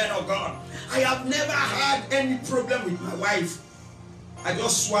some men of God. I have never had any problem with my wife. I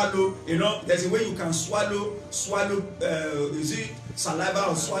just swallow, you know, there's a way you can swallow, is it saliva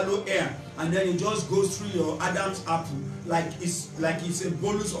or swallow air, and then it just goes through your Adam's apple, like it's a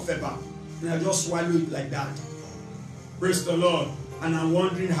bolus of pepper, and I just swallow it like that. Praise the Lord. And I'm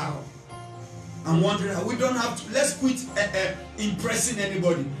wondering how. We don't have to, let's quit impressing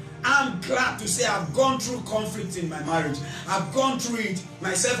anybody. I'm glad to say I've gone through conflict in my marriage. I've gone through it,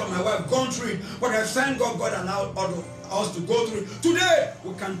 myself and my wife gone through it, but I thank God allowed us to go through it. Today,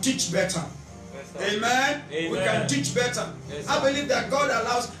 we can teach better. Yes, amen? Amen. We can teach better. Yes, I believe that God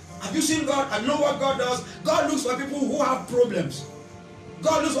allows. Have you seen God? I know what God does. God looks for people who have problems.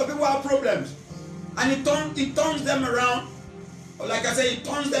 God looks for people who have problems. And He turns them around. Like I say, He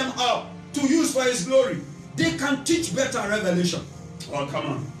turns them up to use for His glory. They can teach better revelation. Oh, come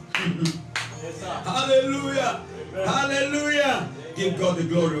on. Yes, hallelujah. Amen. Hallelujah. Amen. Give God the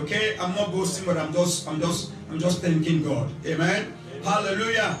glory, okay? I'm not boasting, but I'm just thanking God. Amen. Amen.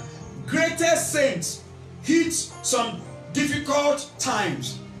 Hallelujah. Greatest saints hit some difficult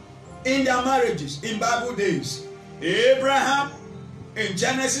times in their marriages in Bible days. Abraham, in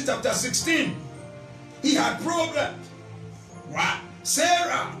Genesis chapter 16, he had problems. What?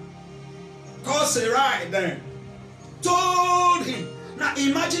 Sarah, called Sarai then, told him. Now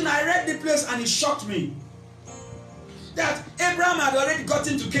imagine, I read the place and it shocked me that Abraham had already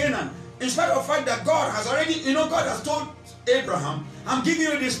gotten to Canaan, in spite of the fact that God has already, God has told Abraham, I'm giving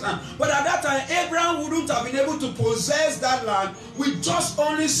you this land. But at that time, Abraham wouldn't have been able to possess that land with just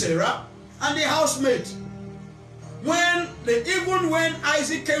only Sarah and the housemaid. Even when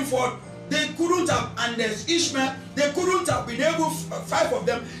Isaac came forth, they couldn't have, and there's Ishmael, they couldn't have been able, 5 of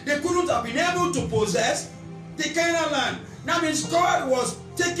them, they couldn't have been able to possess the Canaan land. That means God was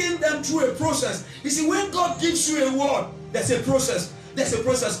taking them through a process. You see, when God gives you a word, there's a process. There's a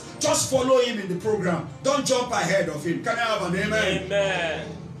process. Just follow Him in the program. Don't jump ahead of Him. Can I have an amen? Amen.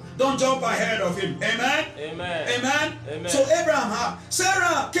 Don't jump ahead of Him. Amen? Amen. Amen. Amen. So Abraham,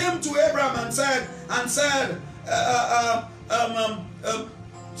 Sarah came to Abraham and said,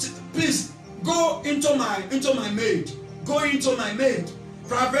 please go into my maid. Go into my maid.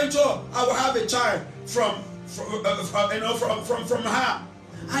 Peradventure, I will have a child from her.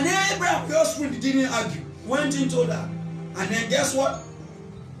 And then Abraham just really didn't argue. Went into that. And then guess what?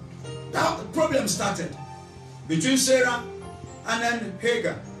 That problem started between Sarah and then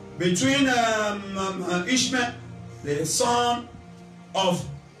Hagar. Between Ishmael, the son of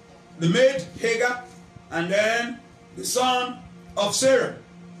the maid Hagar, and then the son of Sarah.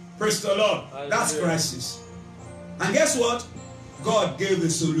 Praise the Lord. That's crisis. And guess what? God gave a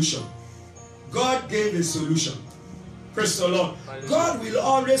solution. God gave a solution. Praise the Lord. God will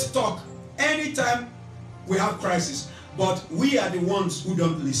always talk anytime we have crisis, but we are the ones who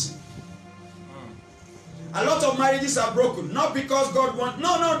don't listen. A lot of marriages are broken, not because God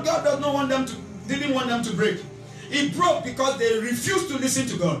God does not want them to, didn't want them to break. It broke because they refused to listen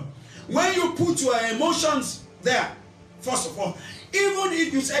to God. When you put your emotions there, first of all, even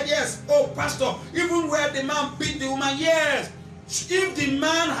if you said yes, oh pastor, even where the man beat the woman, yes. If the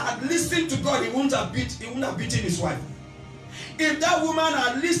man had listened to God, he wouldn't have beaten his wife. If that woman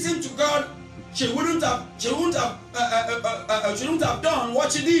had listened to God, she wouldn't have done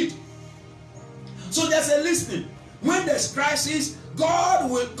what she did. So there's a listening. When there's crisis, God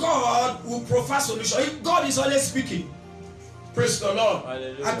will provide solution. God is always speaking. Praise the Lord.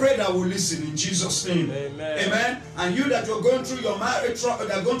 Hallelujah. I pray that we'll listen in Jesus' name. Amen. Amen. And you that you're going through your marriage trouble,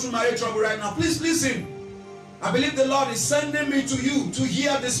 that are going through marriage trouble right now, please listen. I believe the Lord is sending me to you to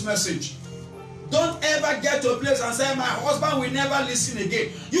hear this message. Don't ever get to a place and say, my husband will never listen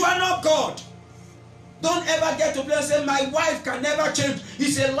again. You are not God. Don't ever get to a place and say, my wife can never change.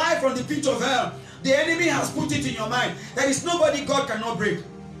 It's a lie from the pit of hell. The enemy has put it in your mind. There is nobody God cannot break.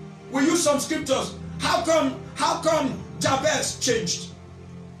 We use some scriptures. How come Jabez changed?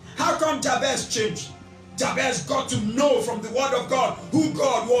 How come Jabez changed? Jabez got to know from the word of God who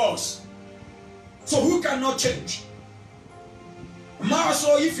God was. So who cannot change? More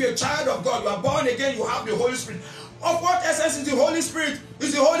so, if you're a child of God, you are born again, you have the Holy Spirit. Of what essence is the Holy Spirit?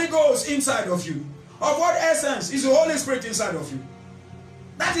 Is the Holy Ghost inside of you? Of what essence is the Holy Spirit inside of you?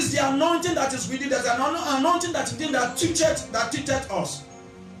 That is the anointing that is within. There's an anointing that is within that teacheth us.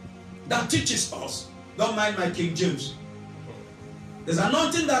 That teaches us. Don't mind my King James. There's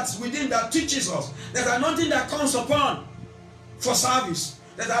anointing that's within that teaches us. There's anointing that comes upon for service.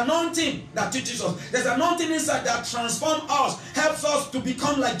 There's anointing that teaches us. There's anointing inside that transforms us, helps us to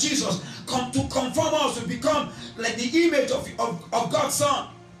become like Jesus, to conform us to become like the image of God's Son.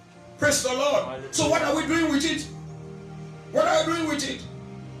 Praise the Lord. So what are we doing with it? What are we doing with it?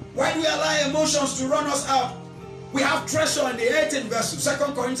 Why do we allow emotions to run us out? We have treasure in the 18th verse,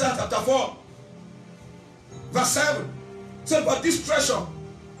 2 Corinthians chapter 4, verse 7. So, but this treasure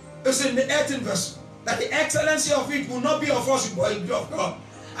is in the 18th verse, that the excellency of it will not be of us, but it will be of God.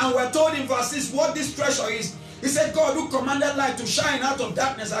 And we're told in verse 6 what this treasure is. He said, God who commanded light to shine out of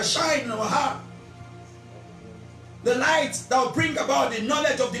darkness has shine in our heart. The light that will bring about the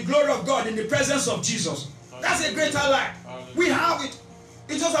knowledge of the glory of God in the presence of Jesus. That's a greater light. We have it.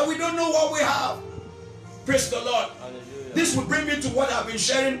 It's just that we don't know what we have. Praise the Lord. Hallelujah. This will bring me to what I've been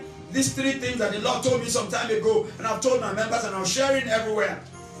sharing. These 3 things that the Lord told me some time ago, and I've told my members, and I'm sharing everywhere.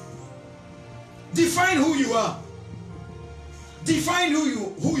 Define who you are. Define who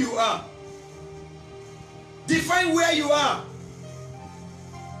you are. Define where you are.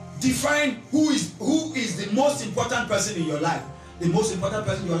 Define who is the most important person in your life. The most important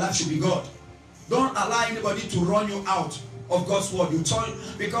person in your life should be God. Don't allow anybody to run you out of God's word. You turn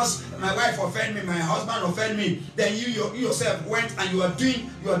because my wife offended me, my husband offended me. Then you yourself went and you are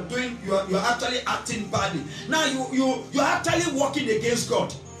actually acting badly. Now you're actually working against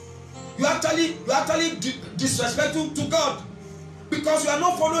God. You actually disrespectful to God because you are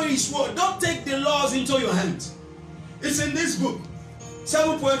not following His word. Don't take the laws into your hands. It's in this book,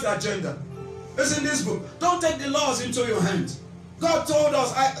 7-point agenda. It's in this book. Don't take the laws into your hands. God told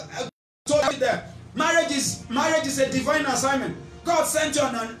us. I told you that marriage is a divine assignment. God sent you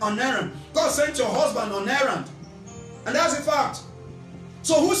on errand. God sent your husband on errand, and that's a fact.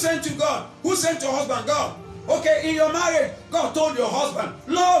 So who sent you? God. Who sent your husband? God. Okay, in your marriage, God told your husband,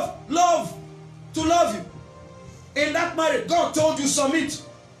 to love you. In that marriage, God told you submit.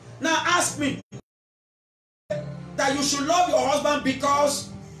 Now ask me that you should love your husband because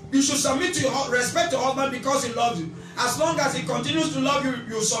you should submit to respect your husband because he loves you. As long as he continues to love you,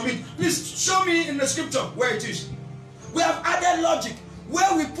 you submit. Please show me in the scripture where it is. We have added logic.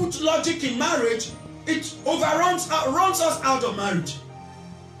 Where we put logic in marriage, it runs us out of marriage.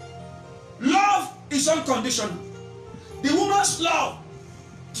 Love is unconditional. The woman's love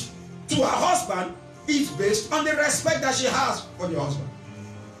to her husband is based on the respect that she has for the husband.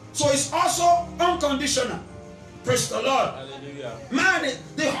 So it's also unconditional. Praise the Lord. Hallelujah. Man,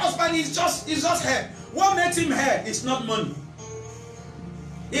 the husband is just head. What makes him head is not money.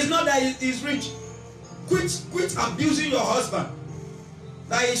 It's not that he's rich. Quit abusing your husband.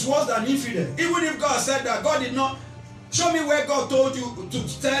 That is worse than infidel. Even if God said that, God did not show me where God told you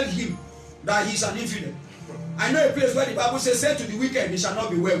to tell him that he's an infidel. I know a place where the Bible says, say to the wicked, it shall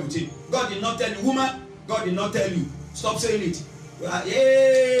not be well with him. God did not tell you, woman, God did not tell you. Stop saying it.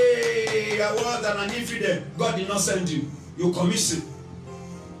 Hey, I was an infidel. God did not send you. You commit sin.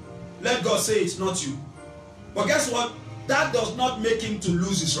 Let God say it's not you. But guess what? That does not make him to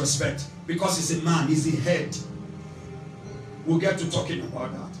lose his respect. Because he's a man, he's the head. We'll get to talking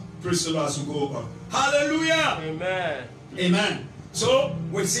about that. Praise the Lord as we go on. Hallelujah. Amen. Amen. So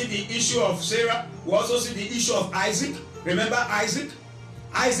we see the issue of Sarah. We also see the issue of Isaac. Remember Isaac?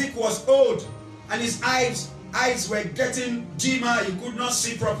 Isaac was old and his eyes were getting dimmer. He could not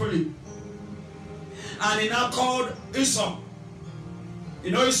see properly. And he now called Esau.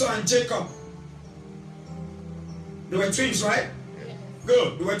 You know Esau and Jacob. They were twins, right? Yeah.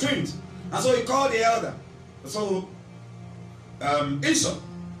 Good. They were twins. And so he called the elder. So Esau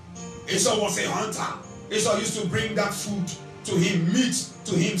was a hunter. Esau used to bring that food to him, meat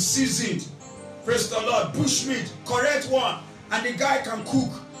to him, seasoned. Praise the Lord. Bush meat, correct one. And the guy can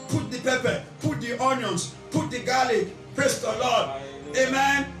cook. Put the pepper, put the onions, put the garlic. Praise the Lord.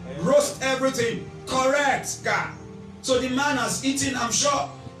 Amen. Roast everything. Correct, God. So the man has eaten. I'm sure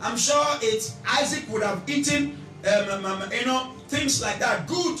it's Isaac would have eaten, things like that.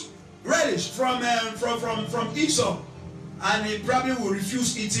 Good relish from Esau, and he probably will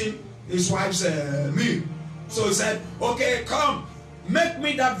refuse eating his wife's meal. So he said, "Okay, come, make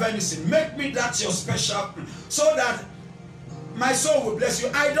me that venison, make me that your special, so that my soul will bless you.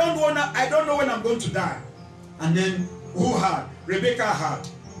 I don't know when I'm going to die." And then who had? Rebecca had,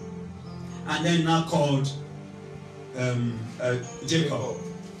 and then now called Jacob.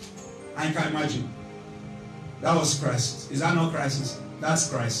 I can imagine. That was crisis. Is that not crisis? That's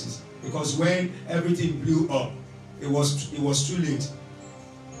crisis. Because when everything blew up, it was too late.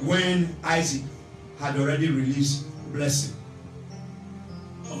 When Isaac had already released blessing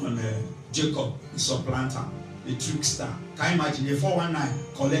on Jacob, the supplanter, the trickster. Can you imagine? The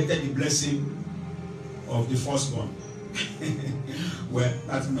 419 collected the blessing of the firstborn. Well,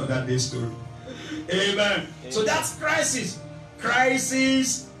 that's another day's story. Amen. So that's crisis.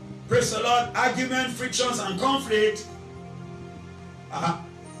 Crisis, praise the Lord, argument, frictions, and conflict.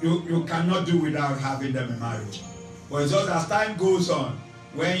 You cannot do without having them in marriage. But it's just as time goes on,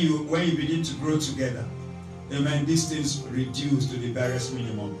 when you begin to grow together, amen, these things reduce to the barest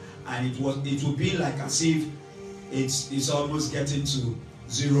minimum. And it will be like as if it's almost getting to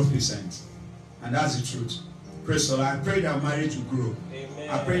 0%. And that's the truth. Praise the Lord. I pray that marriage will grow. Amen.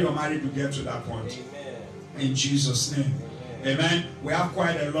 I pray your marriage will get to that point. Amen. In Jesus' name. Amen. Amen. We have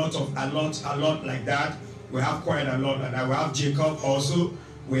quite a lot like that. We have quite a lot like that. We have Jacob also.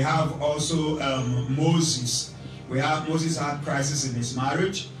 We have also Moses. Moses had crisis in his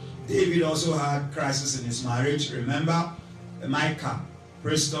marriage. David also had crisis in his marriage. Remember, Micah,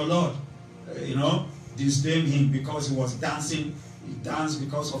 praise the Lord, disdained him because he was dancing. He danced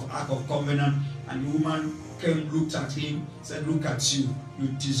because of Ark of Covenant, and the woman looked at him, said, "Look at you, you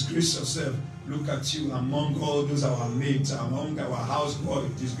disgrace yourself. Look at you among all those our mates, among our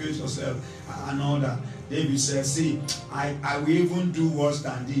houseboy, disgrace yourself," and all that. David said, "See, I will even do worse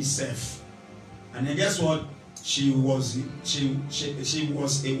than this self." And then guess what? She was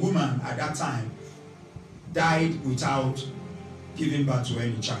a woman at that time, died without giving birth to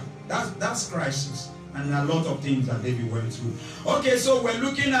any child. That's crisis, and a lot of things that David went through. Okay, so we're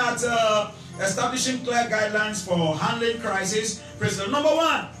looking at establishing clear guidelines for handling crisis. President number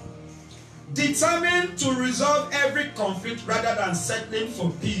 1, determined to resolve every conflict rather than settling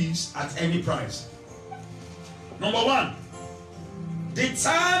for peace at any price. Number 1,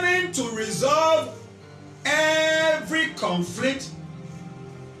 determined to resolve every conflict,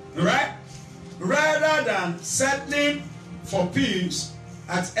 right, rather than settling for peace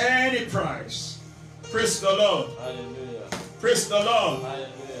at any price. Praise the Lord. Hallelujah. Praise the Lord.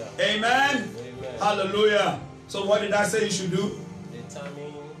 Hallelujah. Amen. Amen. Hallelujah. So what did I say you should do?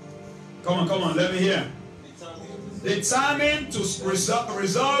 Determine. Come on, let me hear. Determined to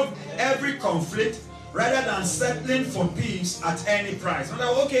resolve every conflict rather than settling for peace at any price.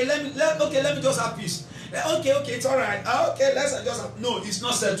 Okay, let me just have peace. Okay, it's all right. Okay, let's just have. No, it's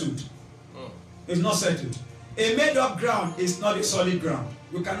not settled. It's not settled. A made-up ground is not a solid ground.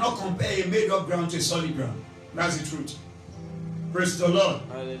 You cannot compare a made-up ground to a solid ground. That's the truth. Praise the Lord.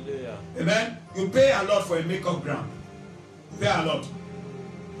 Hallelujah. Amen. You pay a lot for a make-up ground. Pay a lot.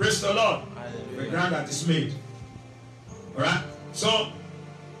 Praise the Lord. Hallelujah. The ground that is made. Alright? So,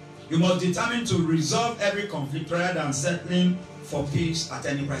 you must determine to resolve every conflict rather than settling for peace at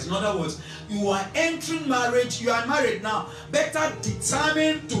any price. In other words, you are entering marriage, you are married now. Better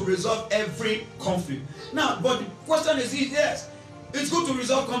determine to resolve every conflict. Now, but the question is, yes, it's good to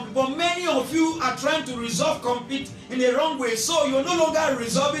resolve conflict, but many of you are trying to resolve conflict in the wrong way. So you're no longer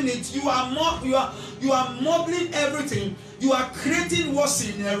resolving it. You are muddling everything. You are creating worse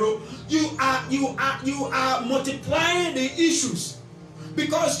scenario. You are multiplying the issues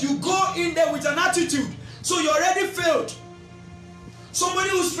because you go in there with an attitude. So you already failed. Somebody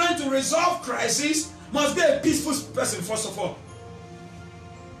who's trying to resolve crisis must be a peaceful person first of all.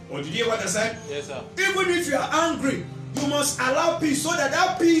 Or did you hear what I said? Yes, sir. Even if you are angry, you must allow peace so that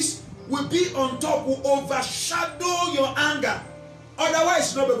that peace will be on top, will overshadow your anger.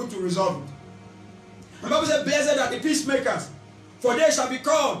 Otherwise, you'll not be able to resolve it. The Bible says, "Blessed are the peacemakers, for they shall be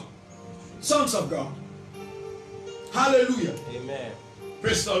called sons of God." Hallelujah. Amen.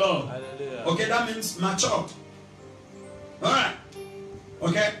 Praise the Lord. Hallelujah. Okay, that means matured. All right.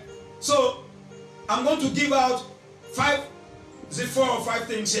 Okay. So I'm going to give out 4 or 5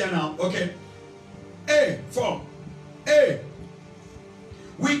 things here now. Okay. A.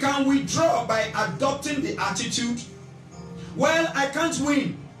 We can withdraw by adopting the attitude, well, I can't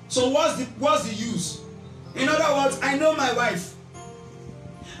win, so what's the use? In other words, I know my wife.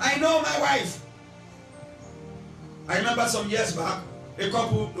 I remember some years back, a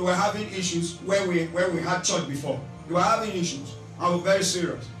couple were having issues where we had church before. They were having issues. I was very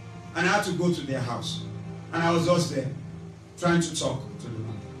serious. And I had to go to their house. And I was just there, trying to talk to the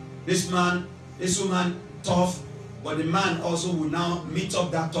man. This woman, tough, but the man also will now meet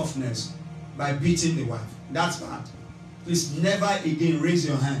up that toughness by beating the wife. That's bad. Please never again raise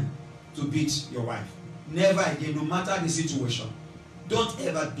your hand to beat your wife. Never again, no matter the situation. Don't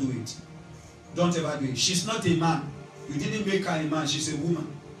ever do it. Don't ever do it. She's not a man. You didn't make her a man. She's a woman.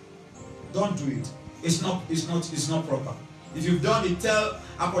 Don't do it. It's not proper. If you've done it,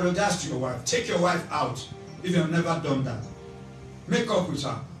 apologize to your wife. Take your wife out if you have never done that. Make up with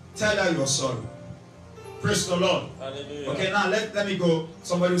her. Tell her you're sorry. Praise the Lord. Hallelujah. Okay, now let me go.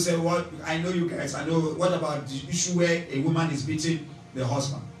 Somebody will say, "What? I know you guys. I know. What about the issue where a woman is beating the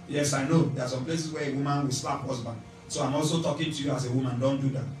husband?" Yes, I know. There are some places where a woman will slap husband. So I'm also talking to you as a woman. Don't do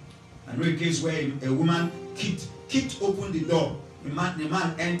that. I know a case where a woman kicked open the door. The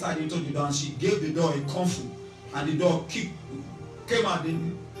man entered into the door and she gave the door a kung fu, and the door came out.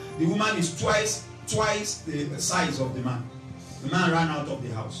 The woman is twice the size of the man. The man ran out of the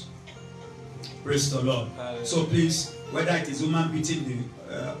house. Praise the Lord. So please, whether it is woman beating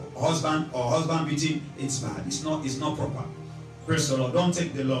the husband or husband beating, it's bad. It's not proper. Praise the Lord. Don't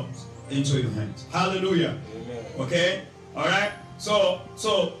take the law into your hands. Hallelujah. Amen. Okay. All right. So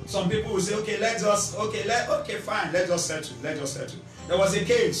some people will say, okay, fine, let's just settle. There was a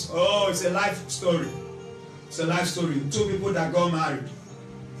case. Oh, it's a life story. It's a life story. 2 people that got married.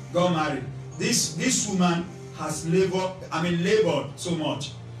 This woman has labored so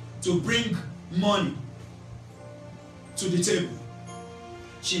much to bring money to the table.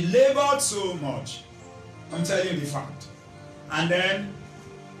 She labored so much. I'm telling you the fact. And then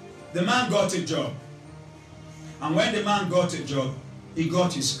the man got a job. And when the man got a job, he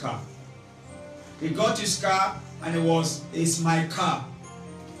got his car. He got his car and it's my car.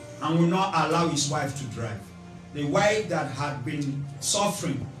 And will not allow his wife to drive. The wife that had been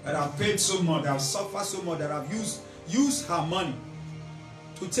suffering, that have paid so much, that have suffered so much, that have used her money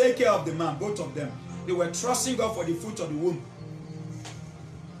to take care of the man, both of them. They were trusting God for the fruit of the womb.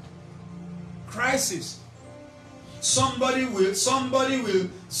 Crisis. Somebody who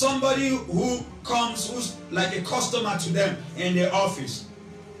comes, who's like a customer to them in the office,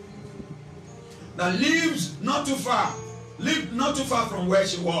 that lives not too far from where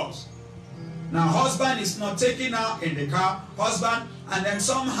she was. Now husband is not taking her in the car, and then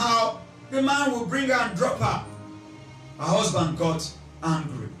somehow the man will bring her and drop her. Her husband got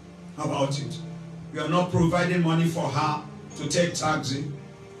angry about it. You are not providing money for her to take taxi.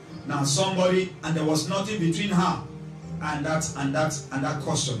 Now somebody, and there was nothing between her and that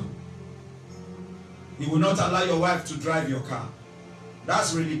customer. You will not allow your wife to drive your car.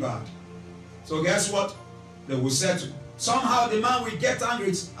 That's really bad. So guess what? They will settle. Somehow the man will get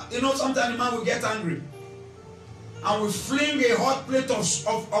angry. You know, sometimes the man will get angry and will fling a hot plate of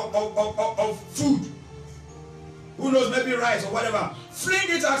food. Who knows, maybe rice or whatever. Fling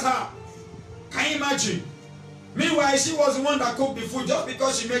it at her. Can you imagine? Meanwhile, she was the one that cooked the food, just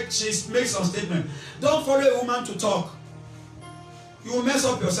because she makes some statement. Don't follow a woman to talk. You will mess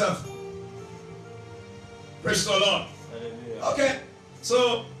up yourself. Praise the Lord. Okay.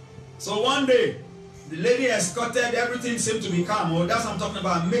 So one day, the lady escorted, everything seemed to be calm. Oh, that's what I'm talking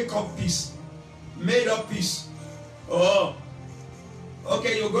about. Make-up peace. Made up peace. Oh.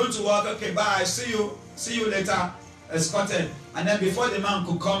 Okay, you're going to work. Okay, bye. See you later. Escorted. And then before the man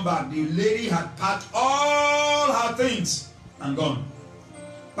could come back, the lady had packed all her things and gone.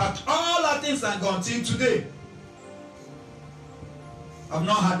 Packed all her things and gone till today. I've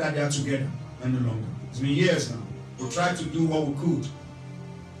not heard that they are together any longer. It's been years now. We tried to do what we could,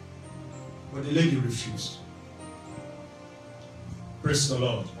 but the lady refused. Praise the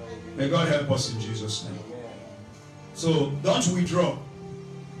Lord. May God help us in Jesus' name. So don't withdraw.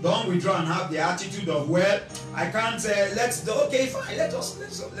 Don't withdraw and have the attitude of, well, I can't say, okay, fine, let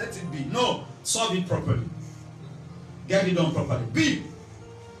it be. No, solve it properly. Get it done properly. B,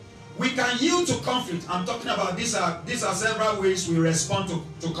 we can yield to conflict. I'm talking about these are several ways we respond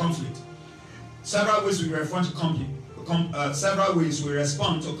to conflict. Several ways we respond to conflict.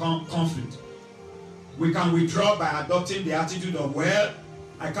 Conflict. We can withdraw by adopting the attitude of, well,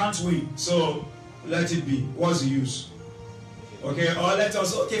 I can't win, so let it be. What's the use? Okay, or let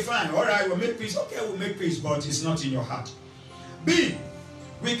us, okay, fine, all right, we'll make peace. Okay, we'll make peace, but it's not in your heart. B,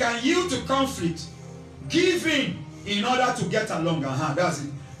 we can yield to conflict, give in order to get along. That's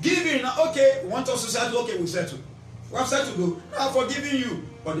it. Give in, okay, we want us to settle, okay, we'll settle. We have settled, though. I've forgiven you,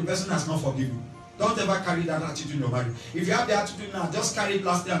 but the person has not forgiven you. Don't ever carry that attitude in your marriage. If you have the attitude now, just carry it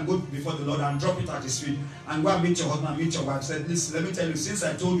last day and go before the Lord and drop it at his feet and go and meet your husband, meet your wife. Say, listen, let me tell you, since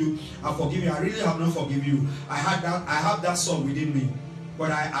I told you I forgive you, I really have not forgiven you. I have that soul within me, but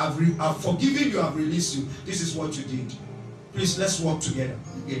I've forgiven you, I've released you. This is what you did. Please, let's work together.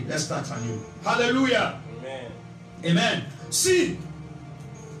 Okay, let's start anew. Hallelujah. Amen. Amen. See,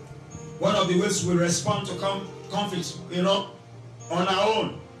 one of the ways we respond to conflicts, on our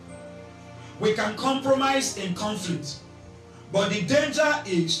own. We can compromise in conflict, but the danger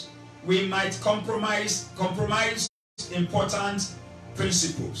is we might compromise important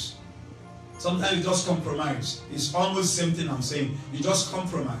principles. Sometimes you just compromise. It's almost the same thing I'm saying. You just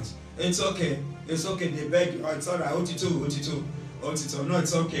compromise. It's okay. It's okay. They beg you. Oh, it's all right. Otito. No,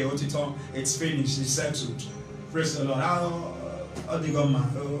 it's okay. Otito. It's finished. It's settled. Praise the Lord. How they go, man?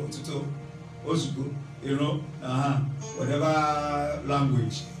 Otito. Ozugo. Whatever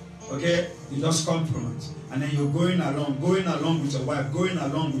language. Okay, you just compromise, and then you're going along with your wife, going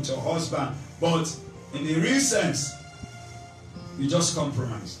along with your husband, but in the real sense, you just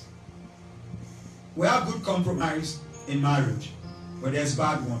compromised. We have good compromise in marriage, but there's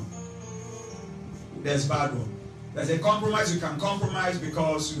bad one. There's a compromise. You can compromise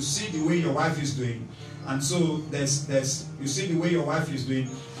because you see the way your wife is doing, and so you see the way your wife is doing,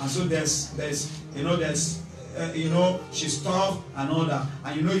 and so there's she's tough and all that,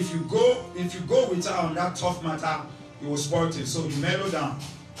 and if you go with her on that tough matter, you will spoil it. So you mellow down,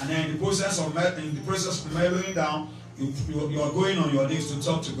 and then in the process of mellowing down, you are going on your knees to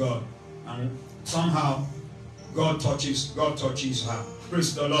talk to God, and somehow God touches her.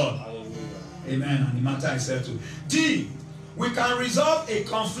 Praise the Lord. Hallelujah. Amen. And the matter is settled. D, we can resolve a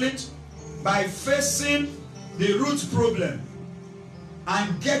conflict by facing the root problem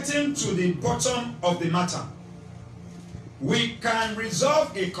and getting to the bottom of the matter. We can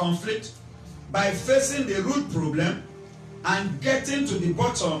resolve a conflict by facing the root problem and getting to the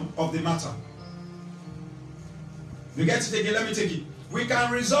bottom of the matter. You get it again? Let me take it. We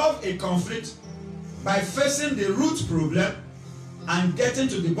can resolve a conflict by facing the root problem and getting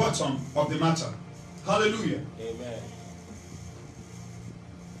to the bottom of the matter. Hallelujah. Amen.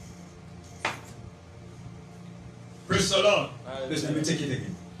 Praise the Lord. Please let me take it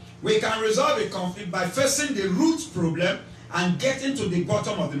again. We can resolve a conflict by facing the root problem and getting to the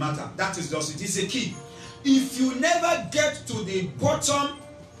bottom of the matter. That is just it. It's a key. If you never get to the bottom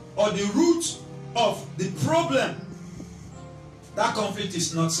or the root of the problem, that conflict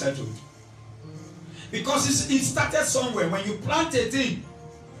is not settled. Because it started somewhere. When you plant a thing,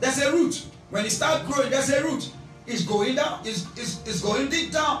 there's a root. When it starts growing, there's a root. It's going down. It's going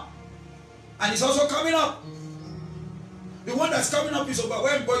deep down. And it's also coming up. The one that's coming up is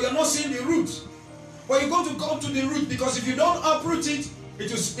overwhelmed, but you're not seeing the root. But you're going to go to the root, because if you don't uproot it,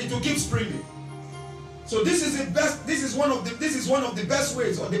 it will keep springing. So this is the best. This is one of the best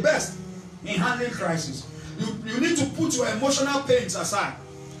ways, or the best, in handling crisis. You need to put your emotional pains aside.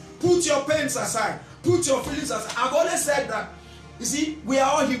 Put your pains aside. Put your feelings aside. I've always said that. You see, we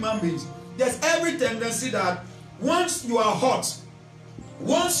are all human beings. There's every tendency that once you are hot,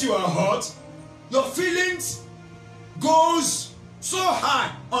 your feelings goes so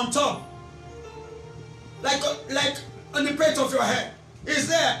high on top, like on the pit of your head. Is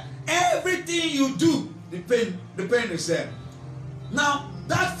there. Everything you do, the pain is there. Now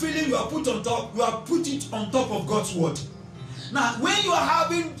that feeling you are put on top, you are put it on top of God's word. Now when you are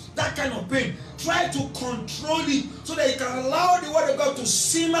having that kind of pain, try to control it so that you can allow the word of God to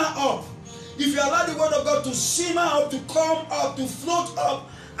simmer up. If you allow the word of God to simmer up, to come up, to float up,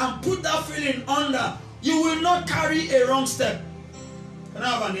 and put that feeling under, you will not carry a wrong step. Can I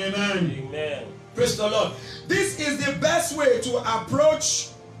have an amen? Amen. Praise the Lord. This is the best way to approach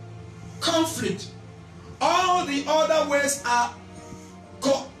conflict. All the other ways are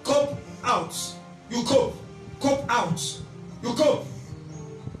cope out. You cope out. You cope.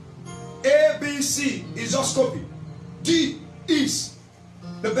 A, B, C is just coping. D is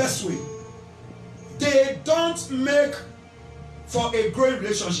the best way. They don't make for a growing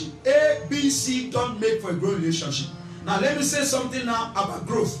relationship. A, B, C don't make for a growing relationship. Now let me say something now about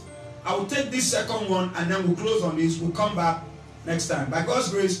growth. I will take this second one and then we'll close on this. We'll come back next time. By God's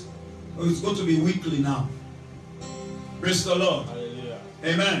grace, it's going to be weekly now. Praise the Lord. Hallelujah.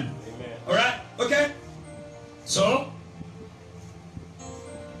 Amen. Amen. All right. Okay. So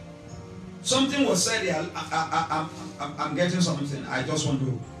something was said here. I'm getting something. I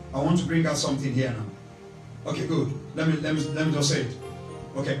want to bring out something here now. Okay, good. Let me just say it.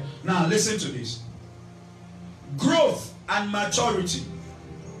 Okay. Now listen to this. Growth and maturity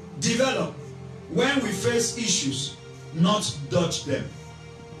develop when we face issues, not dodge them.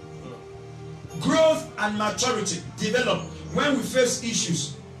 Growth and maturity develop when we face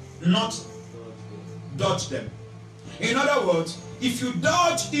issues, not dodge them. In other words, if you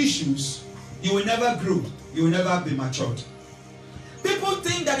dodge issues, you will never grow. You will never be matured. People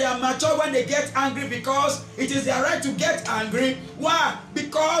think that they are mature when they get angry because it is their right to get angry. Why?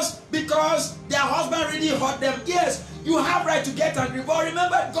 Because their husband really hurt them. Yes, you have right to get angry. But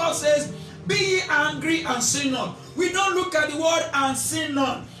remember, God says, be ye angry and sin not. We don't look at the word and sin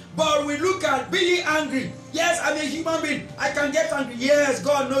not, but we look at be ye angry. Yes, I'm a human being. I can get angry. Yes,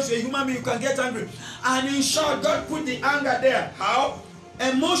 God knows you're a human being. You can get angry. And in short, God put the anger there. How?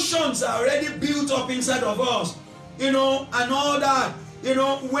 Emotions are already built up inside of us. And all that,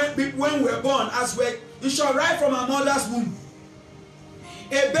 when we're born, as we're, in short, right from our mother's womb.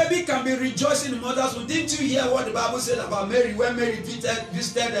 A baby can be rejoicing in mother's womb. Didn't you hear what the Bible said about Mary when Mary visited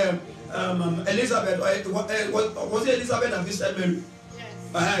Elizabeth? Was it Elizabeth that visited Mary?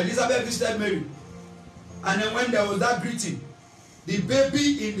 Yes. Elizabeth visited Mary. And then when there was that greeting, the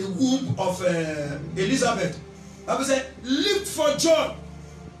baby in the womb of Elizabeth, the Bible said, leaped for joy.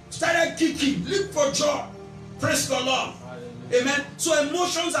 Started kicking, leaped for joy. Praise the Lord. Amen. So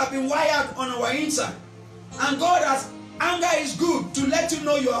emotions have been wired on our inside. And God has, anger is good to let you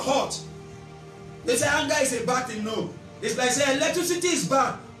know you are hot. They say anger is a bad thing. No. It's like saying electricity is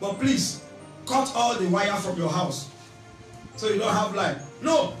bad, but please cut all the wire from your house so you don't have light.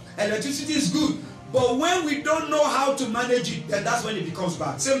 No, electricity is good. But when we don't know how to manage it, then that's when it becomes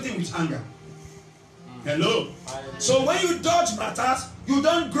bad. Same thing with anger. Hello. So when you dodge matters, you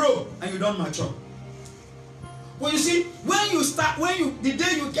don't grow and you don't mature. But you see, the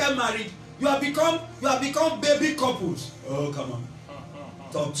day you get married, you have become baby couples. Oh, come on.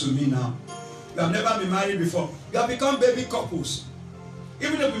 Talk to me now. You have never been married before. You have become baby couples.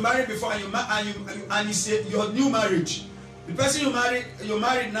 Even if you married before and you say your new marriage, the person you're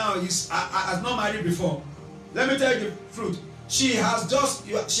married now has not married before. Let me tell you the truth. She has just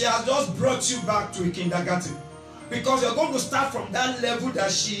brought you back to a kindergarten, because you're going to start from that level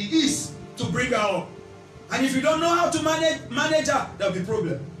that she is to bring her up. And if you don't know how to manage her, there'll be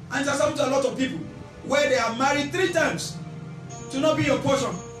problem. And it has happened to a lot of people where they are married 3 times to not be your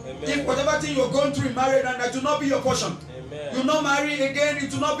portion. Amen. If whatever thing you're going through in marriage and that will not be your portion, you not marry again,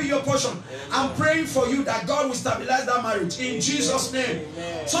 it will not be your portion. Amen. I'm praying for you that God will stabilize that marriage in Jesus' name.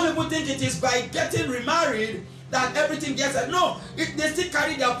 Amen. Some people think it is by getting remarried that everything gets it. No, they still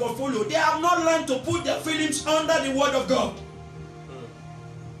carry their portfolio. They have not learned to put their feelings under the word of God.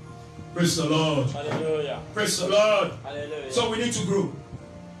 Praise the Lord. Hallelujah. Praise the Lord. Hallelujah. So we need to grow.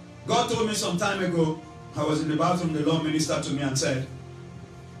 God told me some time ago, I was in the bathroom, the Lord ministered to me and said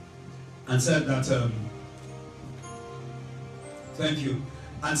that, thank you,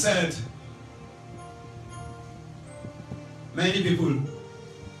 and said, many people,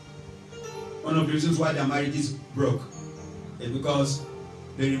 one of the reasons why their marriages broke is because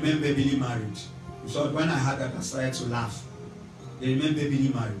they remain babily married. So when I heard that, I started to laugh. They remain babily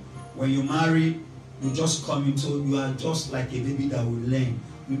married. When you marry, you just come into, you are just like a baby that will learn.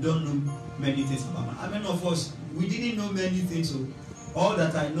 You don't know many things about man. How many of us, we didn't know many things. So all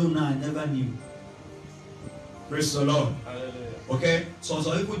that I know now, I never knew. Praise the Lord. Okay? So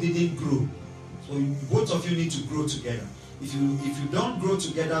some people didn't grow. So both of you need to grow together. If you don't grow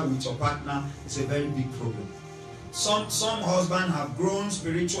together with your partner, it's a very big problem. Some husbands have grown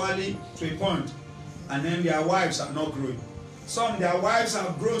spiritually to a point, and then their wives are not growing. Their wives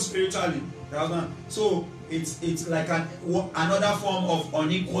have grown spiritually. So it's like another form of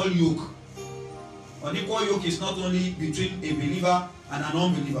unequal yoke. Unequal yoke is not only between a believer and an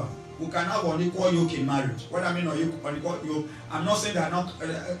unbeliever. We can have unequal yoke in marriage. What I mean unequal yoke, I'm not saying that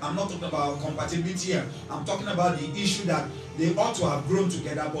I'm not talking about compatibility here. I'm talking about the issue that they ought to have grown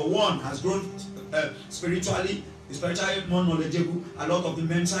together, but one has grown spiritually more knowledgeable, a lot of the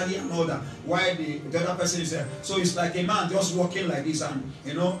mentally and all that, while the other person is there. So it's like a man just walking like this, and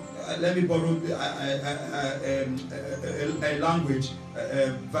let me borrow a language,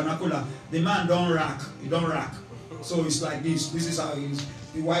 vernacular. The man don't rack, he don't rack. So it's like this. This is how it is.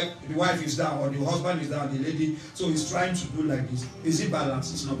 The wife is down, or the husband is down, the lady. So he's trying to do like this. Is it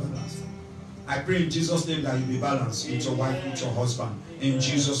balanced? It's not balanced. I pray in Jesus' name that you be balanced with your wife, with your husband. In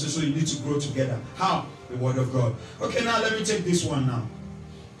Jesus' name. So you need to grow together. How? The word of God. Okay, now let me take this one now,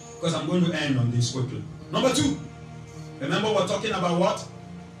 because I'm going to end on this quickly. Number 2. Remember we're talking about what?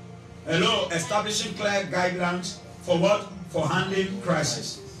 Hello, establishing clear guidelines for what? For handling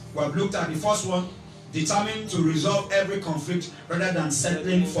crisis. We have looked at the first one, determined to resolve every conflict rather than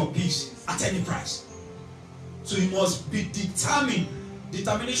settling for peace at any price. So you must be determined.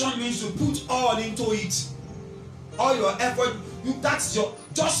 Determination means to put all into it. All your effort, that's your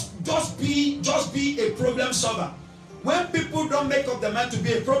just be a problem solver. When people don't make up their mind to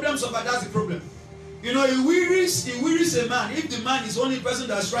be a problem solver, that's the problem. You know, it wearies a man if the man is the only person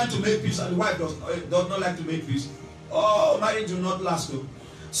that's trying to make peace and the wife does not like to make peace. Oh, marriage will not last though.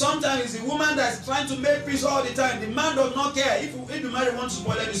 Sometimes it's the woman that's trying to make peace all the time. The man does not care if the marriage wants to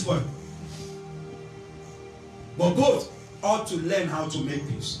spoil, let it spoil. But both ought to learn how to make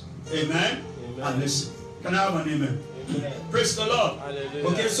peace. Amen? Amen. And listen. Can I have an amen? Amen. Praise the Lord. Hallelujah.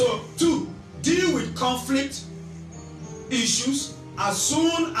 Okay, so 2, deal with conflict issues as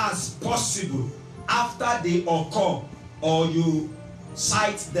soon as possible after they occur or you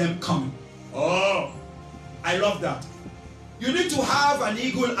sight them coming. Oh, I love that. You need to have an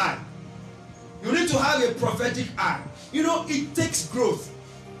eagle eye. You need to have a prophetic eye. You know, it takes growth.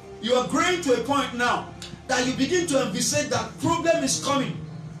 You are growing to a point now that you begin to envisage that problem is coming.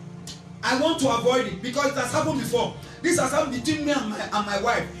 I want to avoid it because it has happened before. This has happened between me and my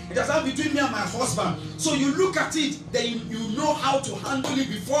wife. It has happened between me and my husband. So you look at it, then you know how to handle it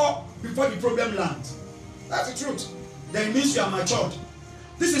before the problem lands. That's the truth. Then it means you are matured.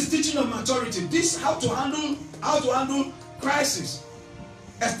 This is teaching of maturity. This how to handle crisis.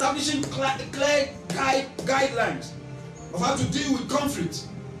 Establishing clear guidelines of how to deal with conflict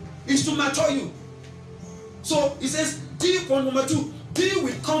is to mature you. So it says, number 2, deal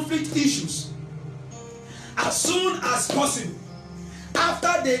with conflict issues as soon as possible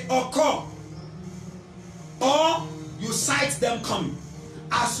after they occur or you sight them coming.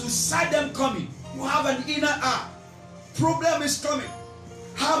 As you sight them coming, you have an inner eye. Problem is coming.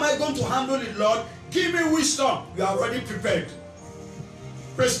 How am I going to handle it, Lord? Give me wisdom. You are already prepared.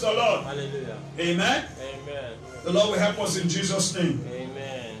 Praise the Lord. Hallelujah. Amen. Amen. The Lord will help us in Jesus' name.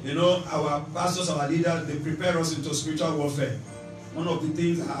 Amen. You know, our pastors, our leaders, they prepare us into spiritual warfare. One of the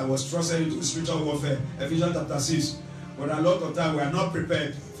things I was trusted into spiritual warfare, Ephesians chapter 6. But a lot of time we are not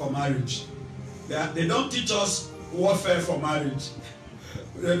prepared for marriage. They don't teach us warfare for marriage.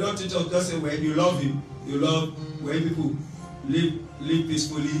 They don't teach us just say when you love him, you love when people live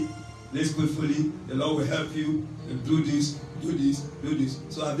peacefully, live skillfully. The Lord will help you do this, do this, do this.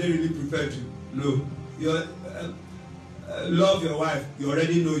 So are they really prepared to? No. You love your wife. You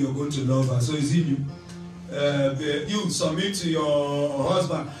already know you're going to love her. So it's in you. You submit to your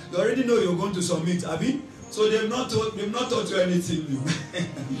husband. You already know you're going to submit. Abi? So they've not taught you anything new.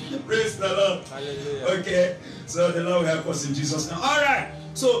 Praise the Lord. Hallelujah. Okay. So the Lord will help us in Jesus' name. All right.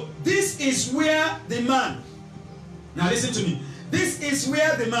 So this is where the man. Now listen to me. This is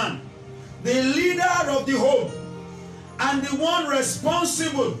where the man, the leader of the home, and the one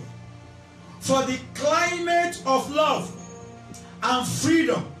responsible for the climate of love and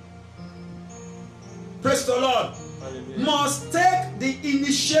freedom, praise the Lord, hallelujah, must take the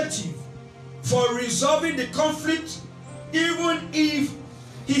initiative for resolving the conflict, even if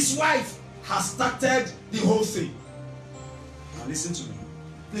his wife has started the whole thing. Now listen to me.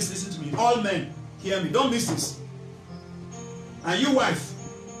 Please listen to me. All men, hear me. Don't miss this. And you wife,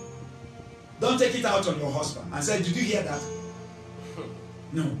 don't take it out on your husband and say, did you hear that?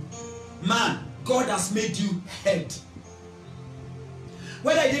 No. Man, God has made you head.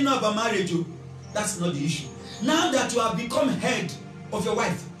 Whether you didn't know about marriage, that's not the issue. Now that you have become head of your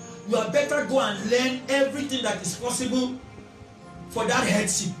wife, you had better go and learn everything that is possible for that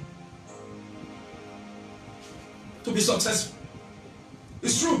headship to be successful.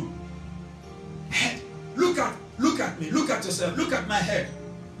 It's true. Head. Look at me. Look at yourself. Look at my head.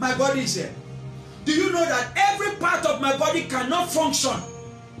 My body is here. Do you know that every part of my body cannot function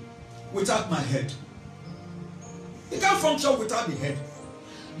without my head? It can't function without the head.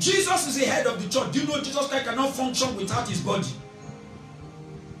 Jesus is the head of the church. Do you know Jesus Christ cannot function without his body?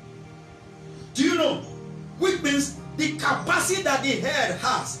 Do you know? Which means the capacity that the head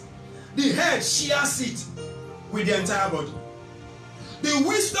has, the head shares it with the entire body. The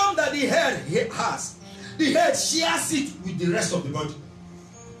wisdom that the head has, the head shares it with the rest of the body.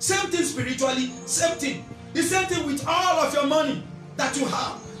 Same thing spiritually, same thing. The same thing with all of your money that you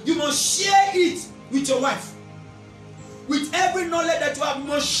have. You must share it with your wife. With every knowledge that you have, you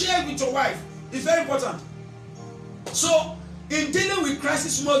must share with your wife. It's very important. So, in dealing with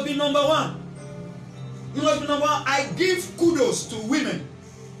crisis, you must be number one. You must be number one. I give kudos to women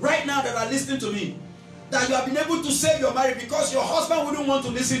right now that are listening to me, that you have been able to save your marriage because your husband wouldn't want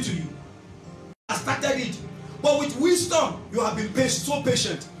to listen to you. I started it. But with wisdom, you have been so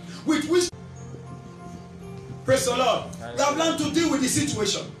patient. With wisdom, Praise the Lord. You have learned to deal with the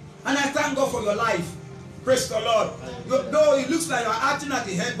situation. And I thank God for your life. Praise the Lord. Though it looks like you are acting at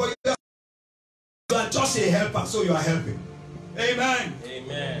the head, but you are just a helper, so you are helping. Amen.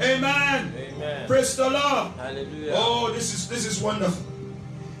 Amen. Amen. Amen. Praise the Lord. Hallelujah. Oh, this is wonderful.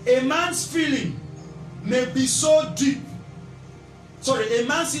 A man's feeling may be so deep. Sorry, a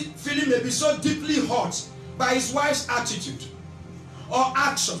man's feeling may be so deeply hurt by his wife's attitude or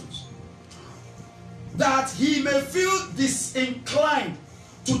actions that he may feel disinclined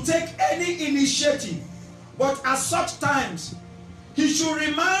to take any initiative. But at such times, he should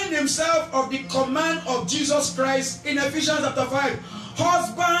remind himself of the command of Jesus Christ in Ephesians chapter 5.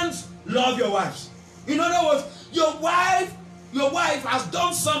 Husbands, love your wives. In other words, your wife has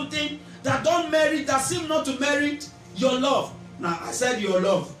done something that don't merit, that seem not to merit your love. Now, I said your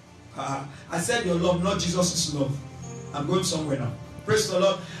love. I said your love, not Jesus' love. I'm going somewhere now. Praise the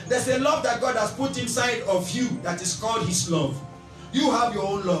Lord. There's a love that God has put inside of you that is called His love. You have your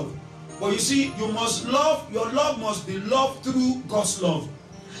own love. But you see, you must love, your love must be loved through God's love.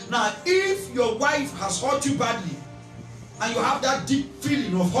 Now, if your wife has hurt you badly, and you have that deep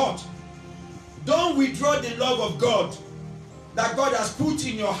feeling of hurt, don't withdraw the love of God that God has put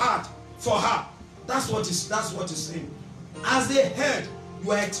in your heart for her. That's what it's saying. As a head,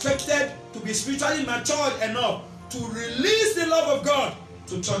 you are expected to be spiritually matured enough to release the love of God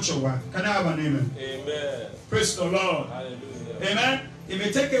to touch your wife. Can I have an amen? Amen. Praise the Lord. Hallelujah. Amen. It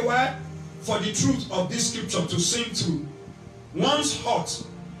may take a while for the truth of this scripture to sink through one's heart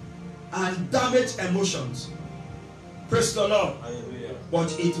and damaged emotions. Praise the Lord. Hallelujah.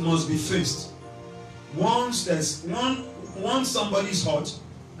 But it must be faced. Once somebody's hurt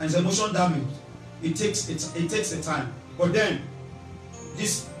and his emotion damaged, it takes a time. But then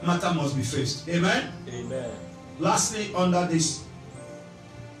this matter must be faced. Amen. Amen. Lastly, under this,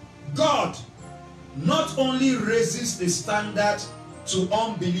 God not only raises the standard to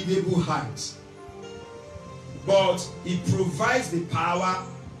unbelievable heights, but He provides the power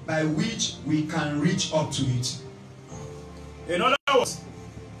by which we can reach up to it. In other words,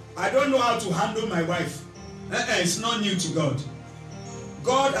 I don't know how to handle my wife. It's not new to God.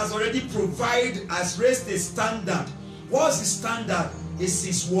 God has already provided, has raised the standard. What's the standard? It's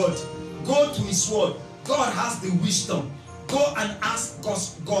His word. Go to His word. God has the wisdom. Go and ask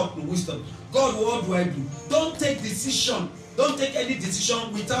God the wisdom. God, what do I do? Don't take decision. Don't take any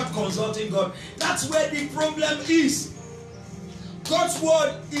decision without consulting God. That's where the problem is. God's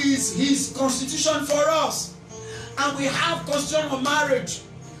word is His constitution for us. And we have constitution of marriage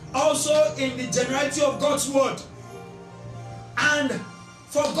also in the generality of God's word. And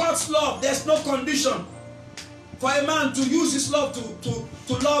for God's love, there's no condition for a man to use his love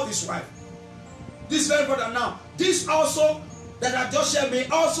to love his wife. This is very important now. This also, that I just shared, may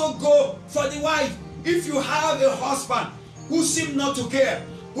also go for the wife. If you have a husband who seems not to care,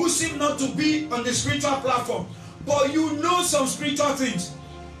 who seems not to be on the spiritual platform, but you know some spiritual things,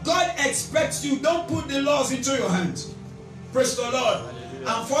 God expects you, don't put the laws into your hands. Praise the Lord. Hallelujah.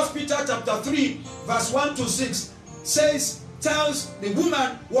 And 1 Peter chapter 3, verse 1 to 6 tells the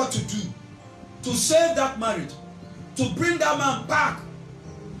woman what to do to save that marriage, to bring that man back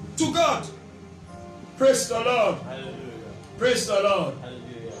to God. Praise the Lord. Hallelujah. Praise the Lord.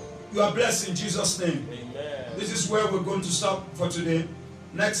 Hallelujah. You are blessed in Jesus' name. Amen. This is where we're going to stop for today.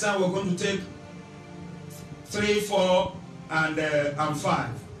 Next time we're going to take 3, 4, and 5.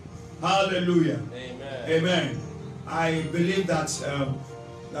 Hallelujah. Amen. Amen. I believe that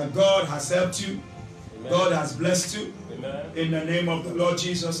that God has helped you. Amen. God has blessed you. Amen. In the name of the Lord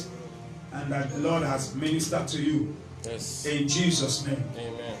Jesus, and that the Lord has ministered to you. Yes. In Jesus' name.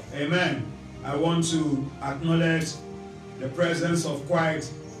 Amen. Amen. I want to acknowledge the presence of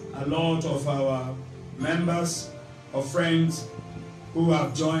quite a lot of our members, of friends who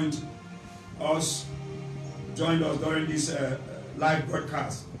have joined us during this live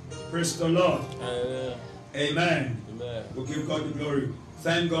broadcast. Praise the Lord. Amen. Amen. Amen. We'll give God the glory.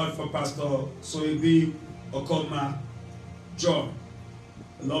 Thank God for Pastor Soebi Okoma John.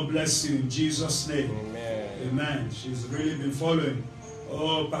 The Lord bless you in Jesus' name. Amen. Amen. She's really been following.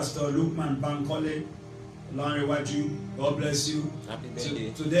 Oh, Pastor Lukman Bankole, Lanrewaju, God bless you. Happy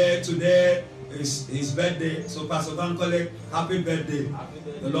birthday. Today is his birthday. So Pastor Bankole, happy birthday. Happy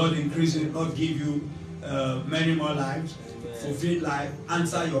birthday. The Lord increase you, Lord give you many more lives, fulfill life,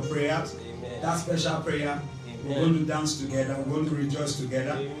 answer your prayers. Amen. That special prayer. Amen. We're going to dance together. We're going to rejoice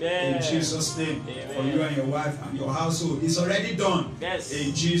together. Amen. In Jesus' name. Amen. For you and your wife and your household. It's already done. Yes.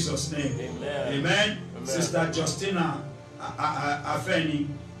 In Jesus' name. Amen. Amen. Amen. Sister Justina Afeni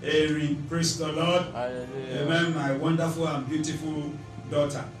Erin, praise the Lord. Hallelujah. Amen. My wonderful and beautiful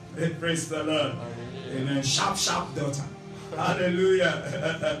daughter. Praise the Lord. Amen. Sharp, sharp daughter.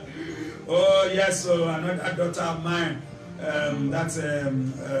 Hallelujah. Oh, yes, so another daughter of mine. That's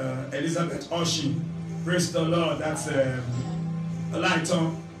Elizabeth Oshin. Praise the Lord. That's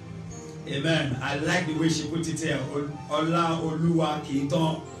Lighton. Amen. I like the way she put it here. Ola Oluwa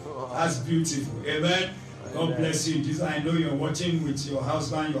Kiton. That's beautiful. Amen. God bless you. Jesus, I know you're watching with your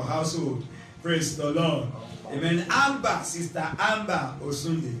husband, your household. Praise the Lord. Amen. Amber, Sister Amber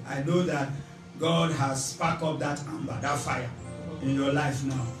Osunde. I know that God has sparked up that amber, that fire in your life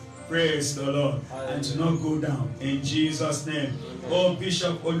now. Praise the Lord. And to not go down. In Jesus' name. Oh,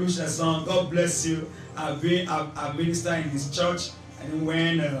 Bishop Olusesan, God bless you. I've been a minister in his church. And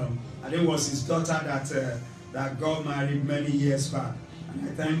when I think it was his daughter that got married many years back. And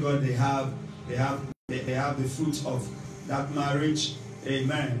I thank God they have the fruit of that marriage.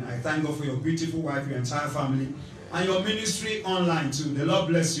 Amen. I thank God for your beautiful wife, your entire family, and your ministry online too. The Lord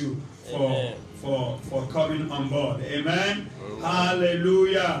bless you for coming on board. Amen.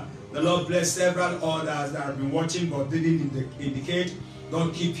 Hallelujah. The Lord bless several others that have been watching but didn't indicate.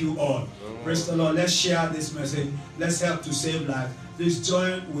 God keep you all. Praise the Lord. Let's share this message. Let's help to save life. Please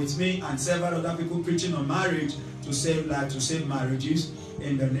join with me and several other people preaching on marriage to save life, to save marriages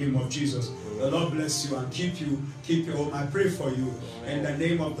in the name of Jesus. The Lord bless you and keep you home. I pray for you in the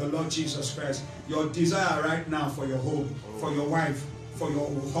name of the Lord Jesus Christ. Your desire right now for your home, for your wife, for your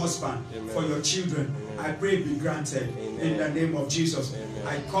husband, for your children, I pray be granted in the name of Jesus.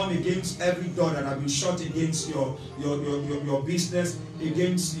 I come against every door that has been shut against your business,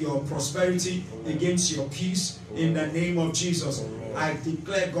 against your prosperity, against your peace in the name of Jesus. I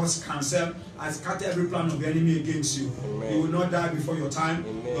declare God's counsel. I scatter every plan of the enemy against you. You will not die before your time.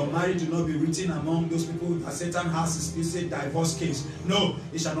 Your marriage will not be written among those people that Satan has this divorce case. No,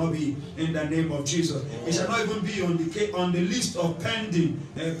 it shall not be in the name of Jesus. It shall not even be on the list of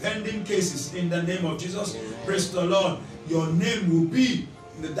pending cases in the name of Jesus. Praise the Lord. Your name will be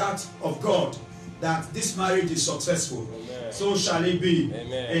that of God, that this marriage is successful. So shall it be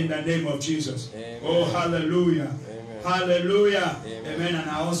in the name of Jesus. Oh, hallelujah. Hallelujah. Amen. And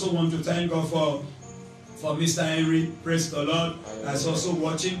I also want to thank God for Mr. Henry. Praise the Lord. That's also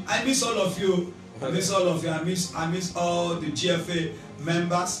watching. I miss all of you. I miss all of you. I miss all the GFA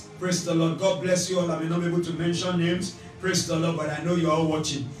members. Praise the Lord. God bless you all. I may not be able to mention names. Praise the Lord. But I know you're all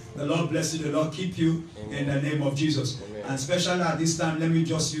watching. The Lord bless you. The Lord keep you in the name of Jesus. And especially at this time, let me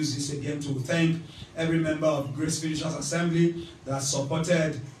just use this again to thank every member of Grace Finishers Assembly that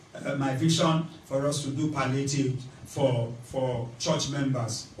supported my vision for us to do palliative for church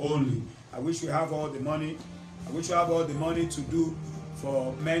members only. I wish we have all the money. I wish we have all the money to do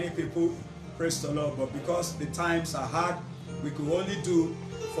for many people. Praise the Lord. But because the times are hard, we could only do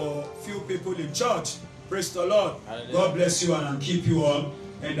for few people in church. Praise the Lord. God bless you and keep you all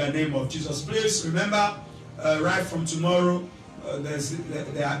in the name of Jesus. Please remember, right from tomorrow,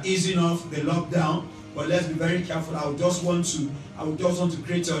 they are easing off the lockdown. But let's be very careful. I would just want to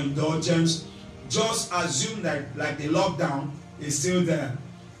create your indulgence. Just assume that like the lockdown is still there,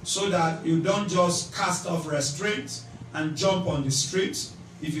 so that you don't just cast off restraints and jump on the streets.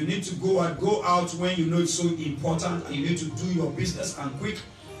 If you need to go out when you know it's so important and you need to do your business and quick.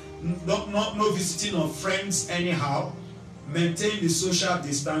 No visiting of friends anyhow. Maintain the social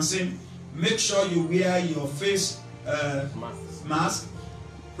distancing. Make sure you wear your face mask.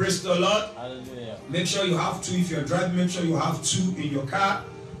 Praise the Lord. Hallelujah. Make sure you have two. If you're driving, make sure you have two in your car.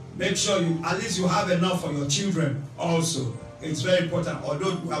 Make sure at least you have enough for your children also. It's very important.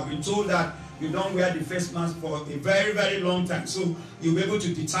 Although we have been told that you don't wear the face mask for a very, very long time. So you'll be able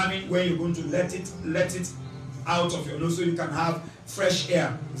to determine when you're going to let it out of your nose so you can have fresh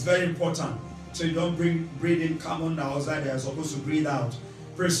air. It's very important. So you don't breathe in carbon dioxide that you're supposed to breathe out.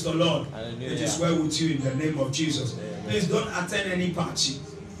 Praise the Lord. Hallelujah. It is well with you in the name of Jesus. Amen. Please don't attend any party.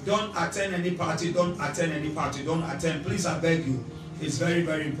 Don't attend any party. Don't attend any party. Don't attend. Please, I beg you. It's very,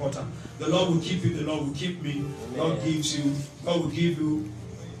 very important. The Lord will keep you. The Lord will keep me. God will give you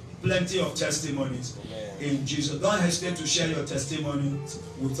plenty of testimonies. Amen. In Jesus. Don't hesitate to share your testimony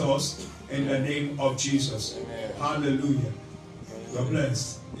with us in the name of Jesus. Amen. Hallelujah. God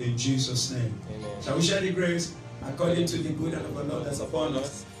bless in Jesus' name. Amen. Shall we share the grace according to the good hand of the Lord that's upon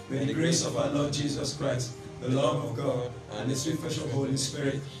us? May the grace of our Lord Jesus Christ, the love of God, and the sweet fellowship of the Holy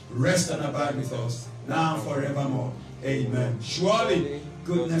Spirit rest and abide with us now and forevermore. Amen. Surely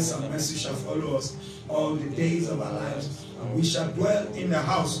goodness and mercy shall follow us all the days of our lives, and we shall dwell in the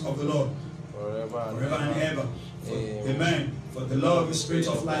house of the Lord forever and ever. Amen. For the law of the Spirit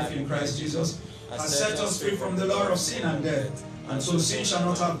of life in Christ Jesus has set us free from the law of sin and death, and so sin shall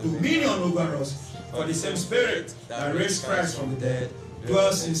not have dominion over us. For the same Spirit that raised Christ from the dead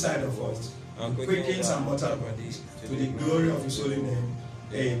dwells inside of us, and quickens and mortal bodies, to the glory of His holy name.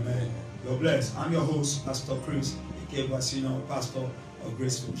 Amen. God bless. I'm your host, Pastor Chris, aka Senior Pastor of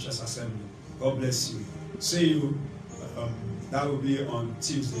Grace Church Assembly. God bless you. See you. That will be on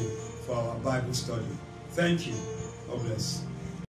Tuesday for our Bible study. Thank you. God bless.